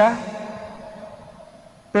 Nagsisi siya,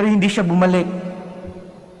 pero hindi siya bumalik.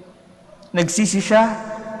 Nagsisi siya,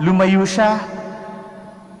 lumayo siya,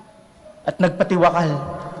 at nagpatiwakal.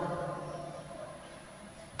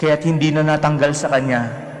 Kaya't hindi na natanggal sa kanya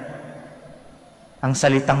ang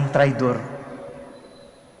salitang traidor.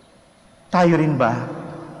 Tayo rin ba?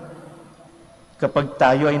 Kapag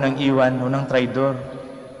tayo ay nang iwan o ng traidor,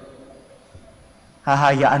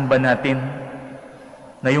 hahayaan ba natin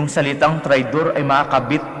na yung salitang traidor ay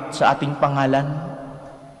makakabit sa ating pangalan?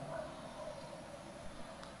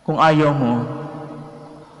 Kung ayaw mo,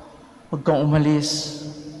 huwag kang umalis.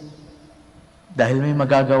 Dahil may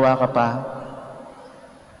magagawa ka pa.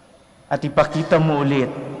 At ipakita mo ulit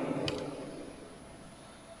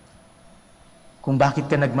kung bakit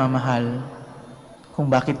ka nagmamahal, kung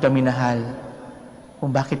bakit ka minahal,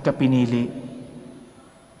 kung bakit ka pinili.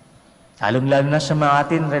 Lalong-lalo na sa mga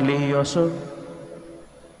atin relihiyoso,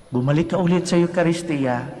 bumalik ka ulit sa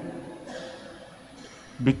Eucharistia,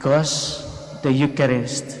 because the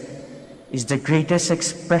Eucharist is the greatest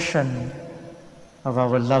expression of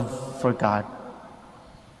our love for God.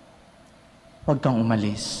 Huwag kang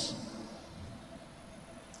umalis.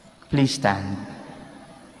 Please stand.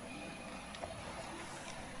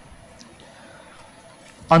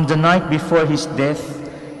 On the night before his death,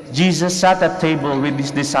 Jesus sat at table with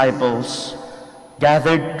his disciples,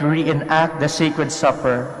 gathered to reenact the sacred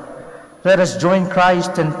supper. Let us join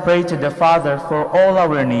Christ and pray to the Father for all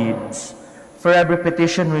our needs. For every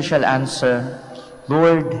petition we shall answer.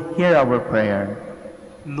 Lord, hear our prayer.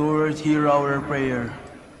 Lord, hear our prayer.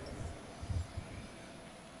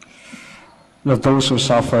 That those who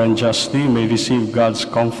suffer unjustly may receive God's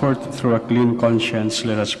comfort through a clean conscience,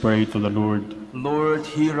 let us pray to the Lord. Lord,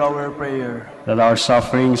 hear our prayer. That our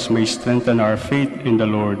sufferings may strengthen our faith in the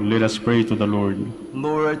Lord, let us pray to the Lord.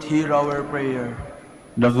 Lord, hear our prayer.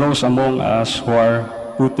 That those among us who are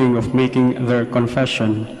thinking of making their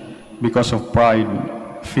confession because of pride,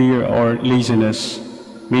 fear, or laziness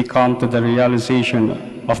may come to the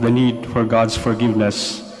realization of the need for God's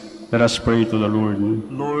forgiveness, let us pray to the Lord.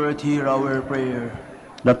 Lord, hear our prayer.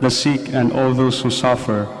 That the sick and all those who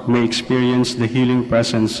suffer may experience the healing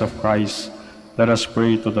presence of Christ, let us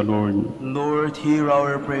pray to the Lord. Lord, hear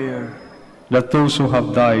our prayer. That those who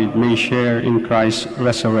have died may share in Christ's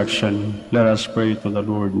resurrection, let us pray to the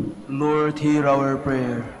Lord. Lord, hear our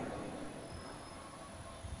prayer.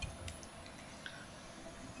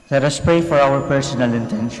 Let us pray for our personal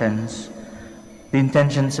intentions, the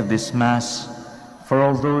intentions of this Mass, for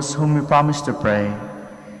all those whom we promise to pray,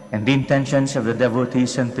 and the intentions of the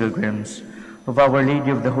devotees and pilgrims of Our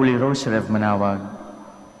Lady of the Holy Rosary of Manaoag.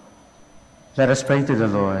 Let us pray to the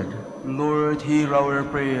Lord. Lord, hear our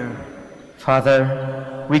prayer.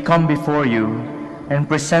 Father, we come before you and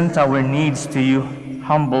present our needs to you,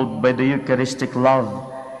 humbled by the Eucharistic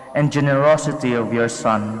love and generosity of your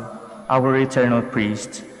Son, our eternal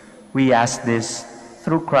priest. We ask this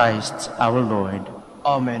through Christ our Lord.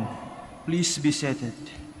 Amen. Please be seated.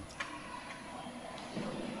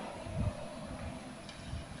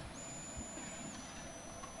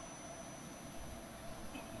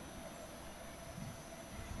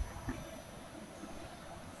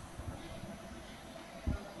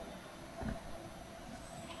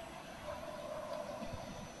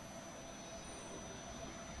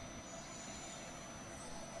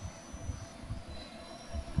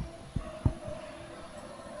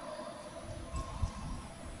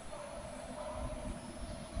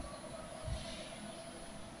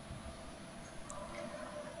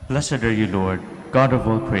 Blessed are you, Lord, God of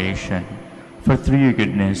all creation, for through your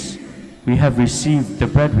goodness we have received the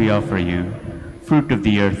bread we offer you, fruit of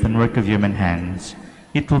the earth and work of human hands.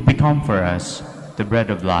 It will become for us the bread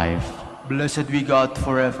of life. Blessed be God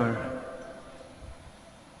forever.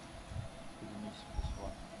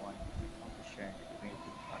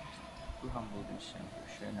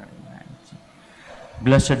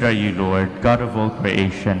 Blessed are you, Lord, God of all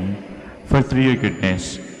creation, for through your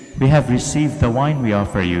goodness we have received the wine we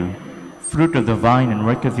offer you, fruit of the vine and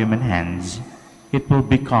work of human hands. It will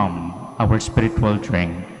become our spiritual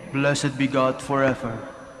drink. Blessed be God forever.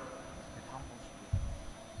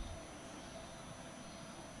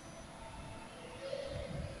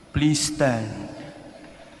 Please stand.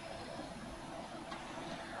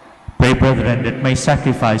 Pray, brethren, that my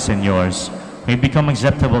sacrifice and yours may become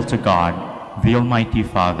acceptable to God, the Almighty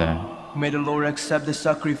Father. May the Lord accept the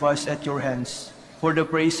sacrifice at your hands, for the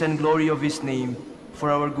praise and glory of his name,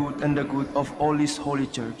 for our good and the good of all his holy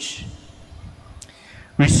church.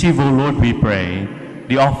 Receive, O Lord, we pray,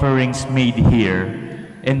 the offerings made here,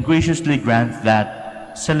 and graciously grant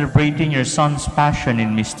that, celebrating your Son's passion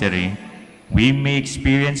in mystery, we may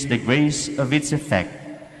experience the grace of its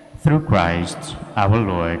effect, through Christ our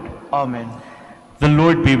Lord. Amen. The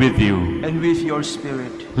Lord be with you. And with your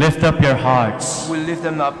spirit. Lift up your hearts. We lift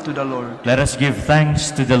them up to the Lord. Let us give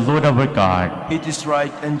thanks to the Lord our God. It is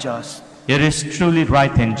right and just. It is truly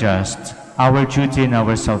right and just, our duty and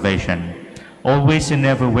our salvation, always and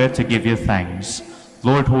everywhere to give you thanks,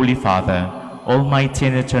 Lord, Holy Father, Almighty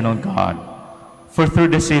and eternal God. For through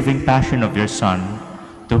the saving passion of your Son,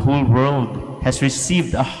 the whole world has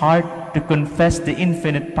received a heart to confess the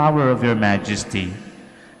infinite power of your majesty,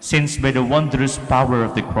 since by the wondrous power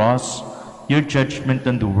of the cross, your judgment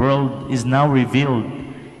on the world is now revealed,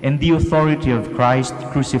 and the authority of Christ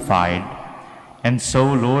crucified. And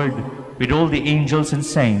so, Lord, with all the angels and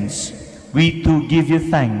saints, we too give you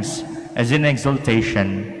thanks, as in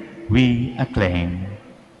exaltation we acclaim.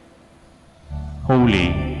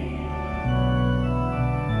 Holy,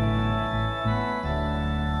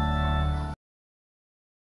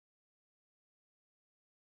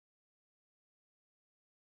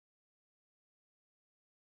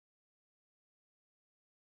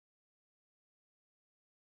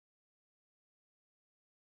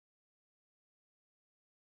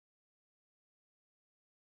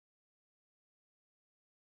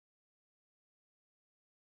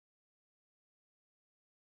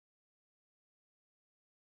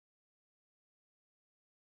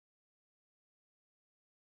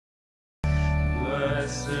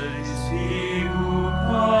 blessed is he who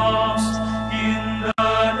comes in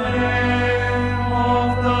the name of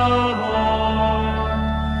the Lord.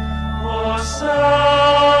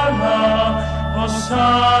 Hosanna,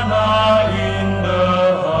 Hosanna in the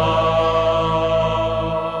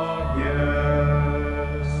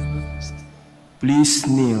highest. Please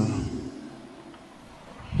kneel.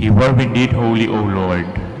 you are indeed holy, O Lord,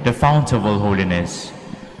 the fount of all holiness.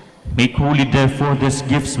 Make holy, therefore, these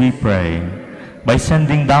gifts, we pray, by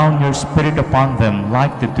sending down your Spirit upon them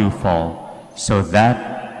like the dewfall, so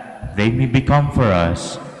that they may become for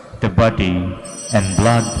us the body and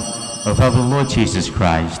blood of our Lord Jesus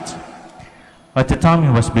Christ. At the time he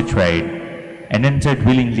was betrayed and entered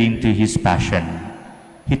willingly into his passion,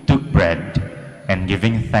 he took bread and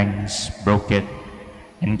giving thanks, broke it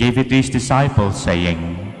and gave it to his disciples,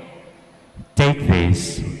 saying, "Take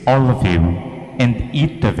this, all of you, and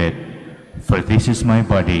eat of it, for this is my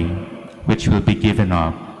body, which will be given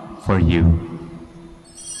up for you."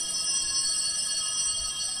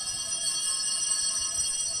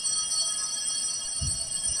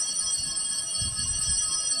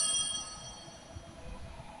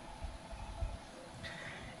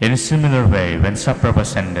 In a similar way, when supper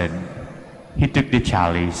was ended, he took the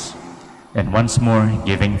chalice, and once more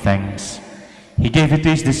giving thanks, he gave it to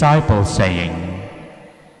his disciples, saying,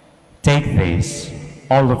 "Take this,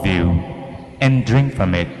 all of you, and drink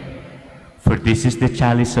from it, for this is the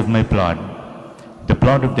chalice of my blood, the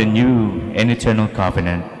blood of the new and eternal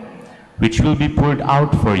covenant, which will be poured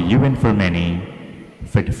out for you and for many,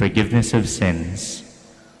 for the forgiveness of sins.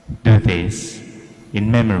 Do this in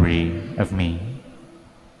memory of me."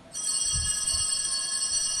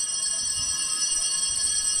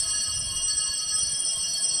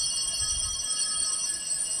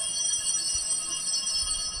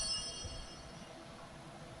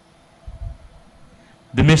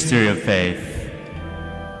 The mystery of faith.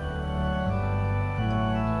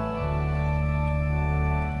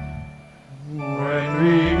 When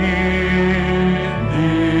we eat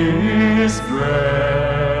this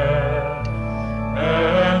bread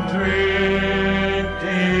and drink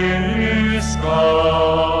this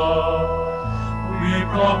cup, we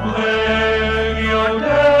proclaim your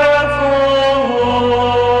death, O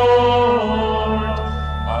Lord,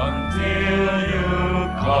 until you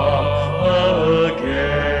come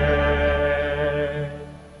again.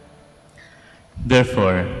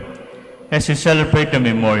 Therefore, as we celebrate the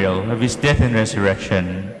memorial of his death and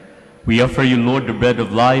resurrection, we offer you, Lord, the bread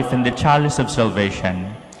of life and the chalice of salvation,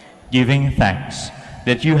 giving thanks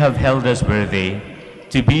that you have held us worthy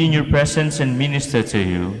to be in your presence and minister to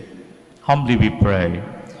you. Humbly we pray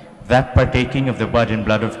that, partaking of the body and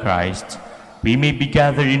blood of Christ, we may be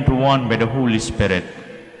gathered into one by the Holy Spirit.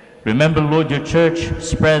 Remember, Lord, your church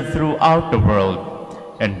spread throughout the world,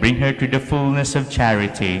 and bring her to the fullness of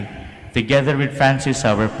charity, together with Francis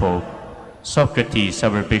our Pope, Socrates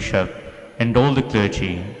our Bishop, and all the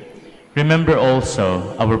clergy. Remember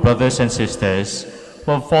also our brothers and sisters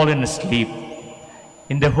who have fallen asleep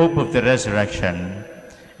in the hope of the resurrection,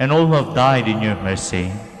 and all who have died in your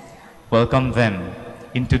mercy. Welcome them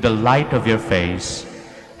into the light of your face.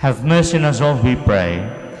 Have mercy on us all, we pray,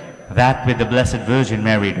 that with the Blessed Virgin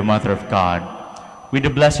Mary, the Mother of God, with the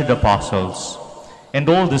blessed apostles, and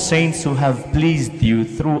all the saints who have pleased you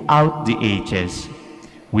throughout the ages,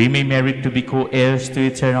 we may merit to be co-heirs to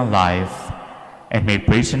eternal life, and may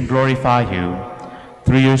praise and glorify you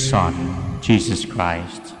through your Son, Jesus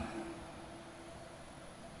Christ.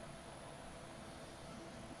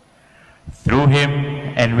 Through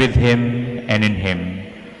him, and with him, and in him,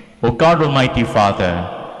 O God, Almighty Father,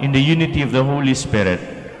 in the unity of the Holy Spirit,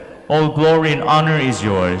 all glory and honor is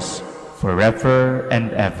yours, forever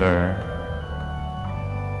and ever.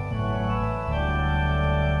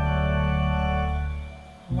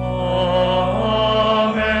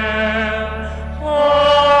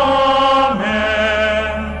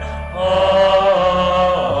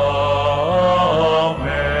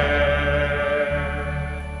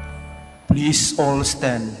 Please all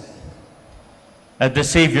stand. At the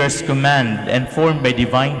Savior's command and formed by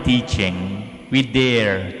divine teaching, we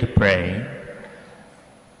dare to pray.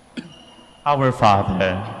 Our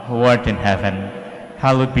Father, who art in heaven,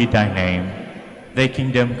 hallowed be thy name. Thy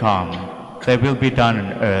kingdom come, thy will be done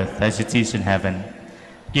on earth as it is in heaven.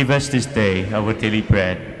 Give us this day our daily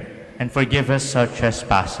bread, and forgive us our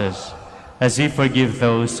trespasses, as we forgive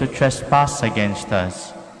those who trespass against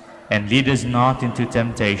us. And lead us not into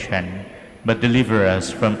temptation, but deliver us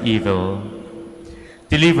from evil.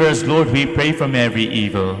 Deliver us, Lord, we pray, from every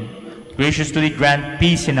evil. Graciously grant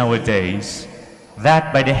peace in our days,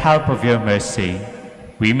 that by the help of your mercy,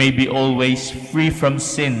 we may be always free from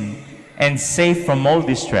sin and safe from all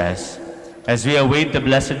distress, as we await the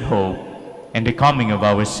blessed hope and the coming of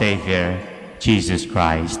our Savior, Jesus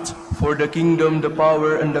Christ. For the kingdom, the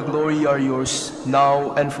power, and the glory are yours,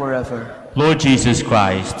 now and forever. Lord Jesus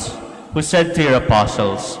Christ, who said to your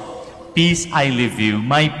apostles, "Peace I leave you,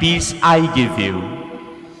 my peace I give you,"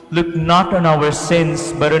 look not on our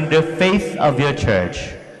sins, but on the faith of your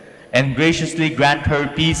church, and graciously grant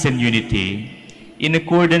her peace and unity, in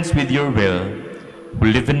accordance with your will,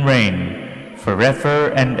 who live and reign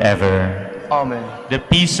forever and ever. Amen. The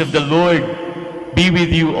peace of the Lord be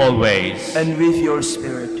with you always. And with your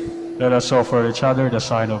spirit. Let us offer each other the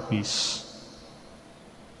sign of peace.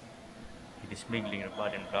 It is mingling of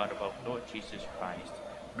blood and blood of our Lord Jesus Christ.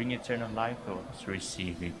 Bring eternal life to us,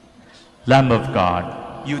 receive it. Lamb of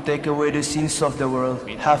God, You take away the sins of the world,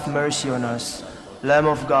 have mercy on us. Lamb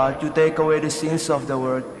of God, you take away the sins of the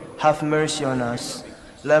world, have mercy on us.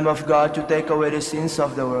 Lamb of God, you take away the sins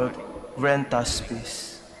of the world, grant us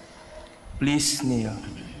peace. Please kneel.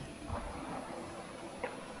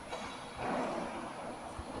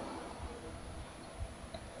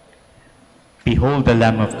 behold the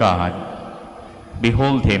Lamb of God.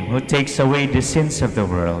 Behold him who takes away the sins of the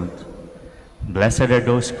world. Blessed are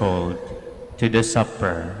those called to the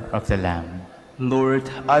supper of the Lamb. Lord,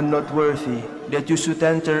 I'm not worthy that you should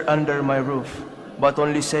enter under my roof, but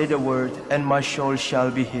only say the word, and my soul shall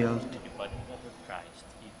be healed.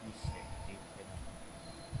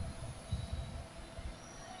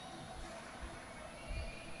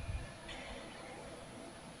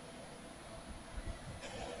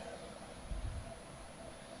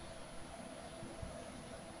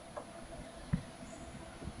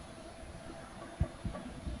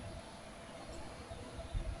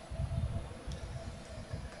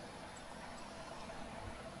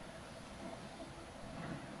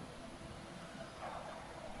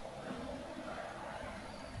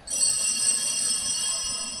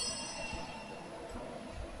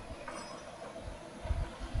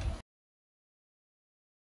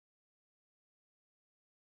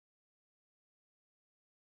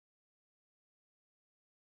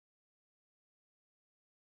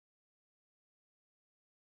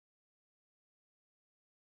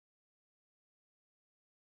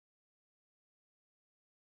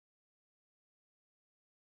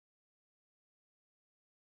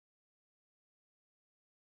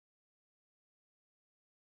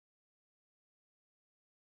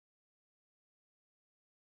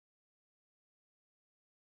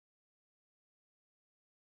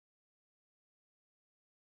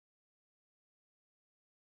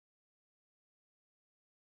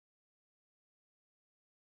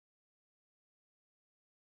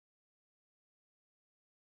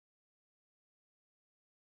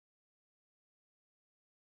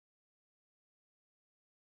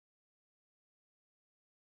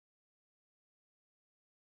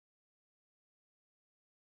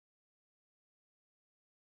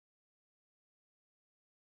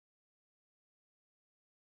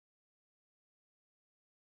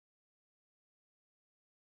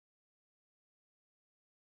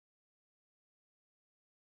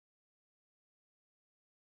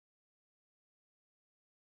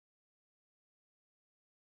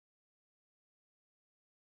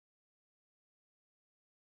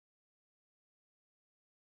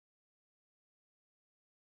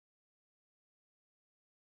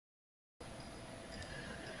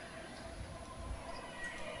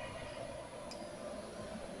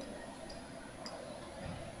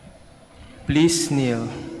 Please kneel.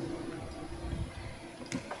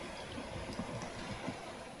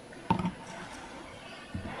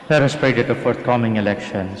 Let us pray that the forthcoming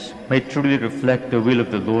elections may truly reflect the will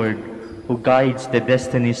of the Lord, who guides the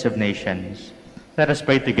destinies of nations. Let us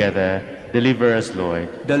pray together. Deliver us,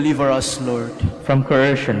 Lord. Deliver us, Lord. From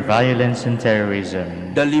coercion, violence, and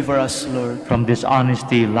terrorism. Deliver us, Lord. From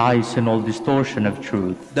dishonesty, lies, and all distortion of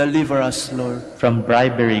truth. Deliver us, Lord. From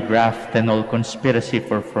bribery, graft, and all conspiracy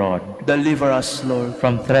for fraud. Deliver us, Lord.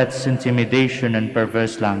 From threats, intimidation, and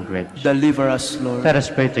perverse language. Deliver us, Lord. Let us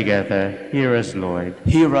pray together. Hear us, Lord.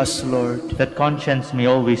 Hear us, Lord. That conscience may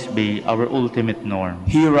always be our ultimate norm.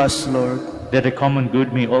 Hear us, Lord. That the common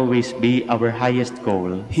good may always be our highest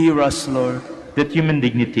goal. Hear us, Lord. That human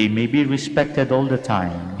dignity may be respected all the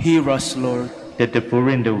time. Hear us, Lord. That the poor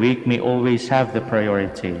and the weak may always have the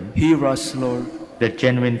priority. Hear us, Lord. That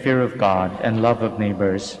genuine fear of God and love of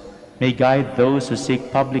neighbors may guide those who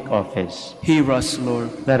seek public office. Hear us,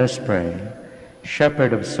 Lord. Let us pray.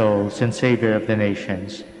 Shepherd of souls and Savior of the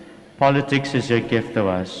nations, politics is your gift to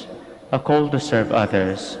us, a call to serve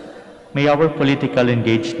others. May our political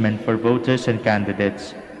engagement for voters and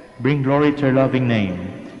candidates bring glory to your loving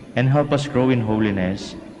name and help us grow in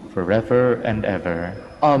holiness forever and ever.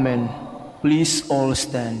 Amen. Please all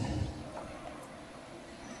stand.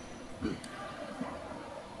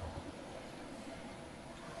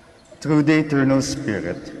 Through the eternal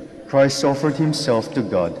Spirit, Christ offered himself to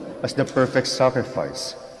God as the perfect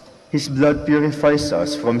sacrifice. His blood purifies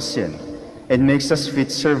us from sin and makes us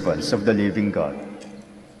fit servants of the living God.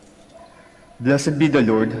 Blessed be the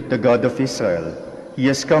Lord, the God of Israel. He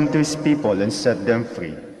has come to his people and set them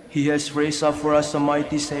free. He has raised up for us a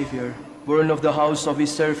mighty Savior, born of the house of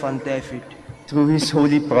his servant David. Through his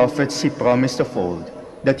holy prophets he promised of old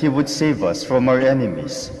that he would save us from our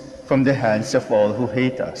enemies, from the hands of all who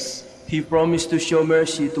hate us. He promised to show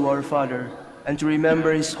mercy to our father and to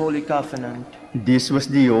remember his holy covenant. This was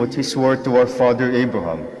the oath he swore to our father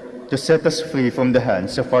Abraham, to set us free from the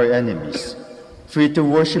hands of our enemies, free to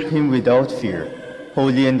worship him without fear,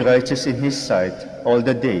 holy and righteous in his sight all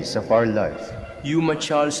the days of our life. You, my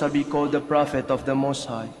child, shall be called the prophet of the Most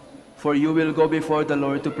High, for you will go before the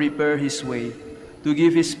Lord to prepare his way, to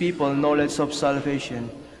give his people knowledge of salvation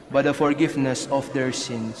by the forgiveness of their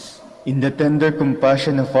sins. In the tender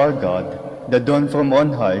compassion of our God, the dawn from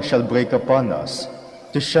on high shall break upon us,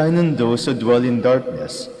 to shine on those who dwell in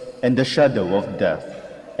darkness and the shadow of death,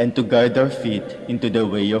 and to guide our feet into the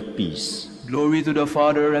way of peace. Glory to the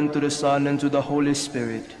Father, and to the Son, and to the Holy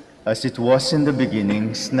Spirit. As it was in the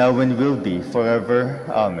beginnings, now and will be, forever.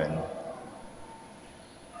 Amen.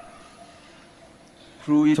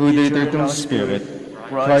 Through the eternal Spirit,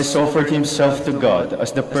 Christ offered himself to God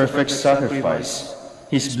as the perfect sacrifice.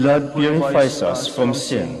 His blood purifies us from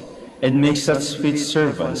sin and makes us fit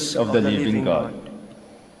servants of the living God.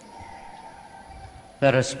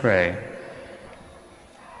 Let us pray.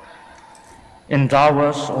 Endow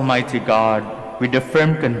us, Almighty God, with the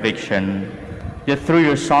firm conviction that through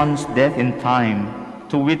your Son's death in time,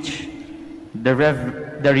 to which the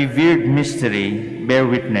revered mystery bear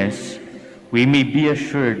witness, we may be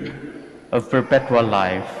assured of perpetual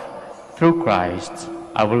life through Christ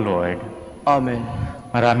our Lord. Amen.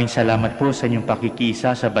 Maraming salamat po sa inyong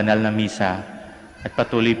pakikisa sa banal na misa at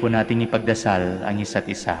patuloy po nating ipagdasal ang isa't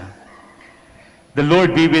isa. The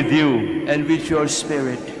Lord be with you. And with your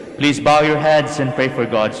spirit. Please bow your heads and pray for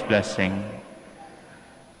God's blessing.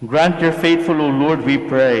 Grant your faithful, O Lord, we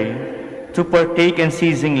pray, to partake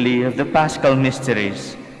unceasingly of the Paschal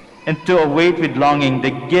mysteries and to await with longing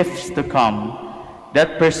the gifts to come,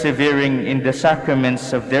 that persevering in the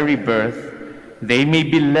sacraments of their rebirth, they may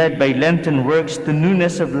be led by Lenten works to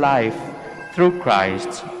newness of life through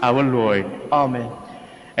Christ our Lord. Amen.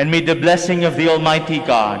 And may the blessing of the Almighty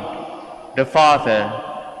God, the Father,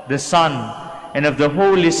 the Son, and of the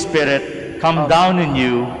Holy Spirit come down on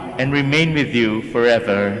you and remain with you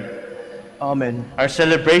forever. Amen. Our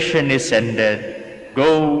celebration is ended.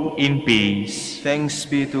 Go in peace. Thanks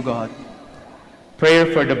be to God. Prayer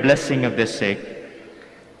for the blessing of the sick.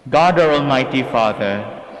 God, our Almighty Father,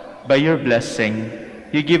 by your blessing,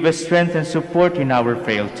 you give us strength and support in our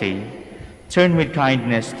frailty. Turn with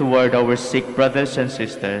kindness toward our sick brothers and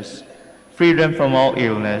sisters, free them from all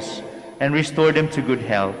illness, and restore them to good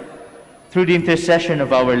health, through the intercession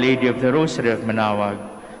of Our Lady of the Rosary of Manaoag,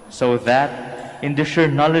 so that, in the sure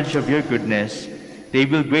knowledge of your goodness, they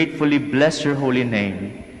will gratefully bless your holy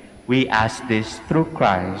name. We ask this through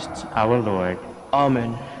Christ our Lord.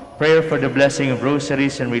 Amen. Prayer for the blessing of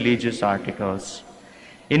rosaries and religious articles.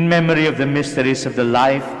 In memory of the mysteries of the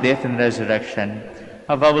life, death, and resurrection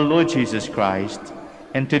of our Lord Jesus Christ,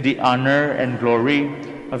 and to the honor and glory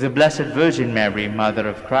of the Blessed Virgin Mary, Mother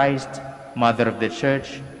of Christ, Mother of the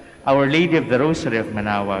Church, Our Lady of the Rosary of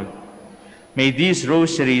Manaoag, may these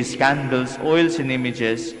rosaries, candles, oils, and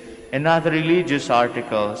images, and other religious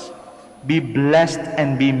articles be blessed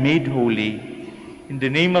and be made holy. In the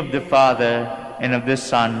name of the Father, and of the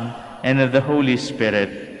Son, and of the Holy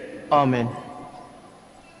Spirit. Amen.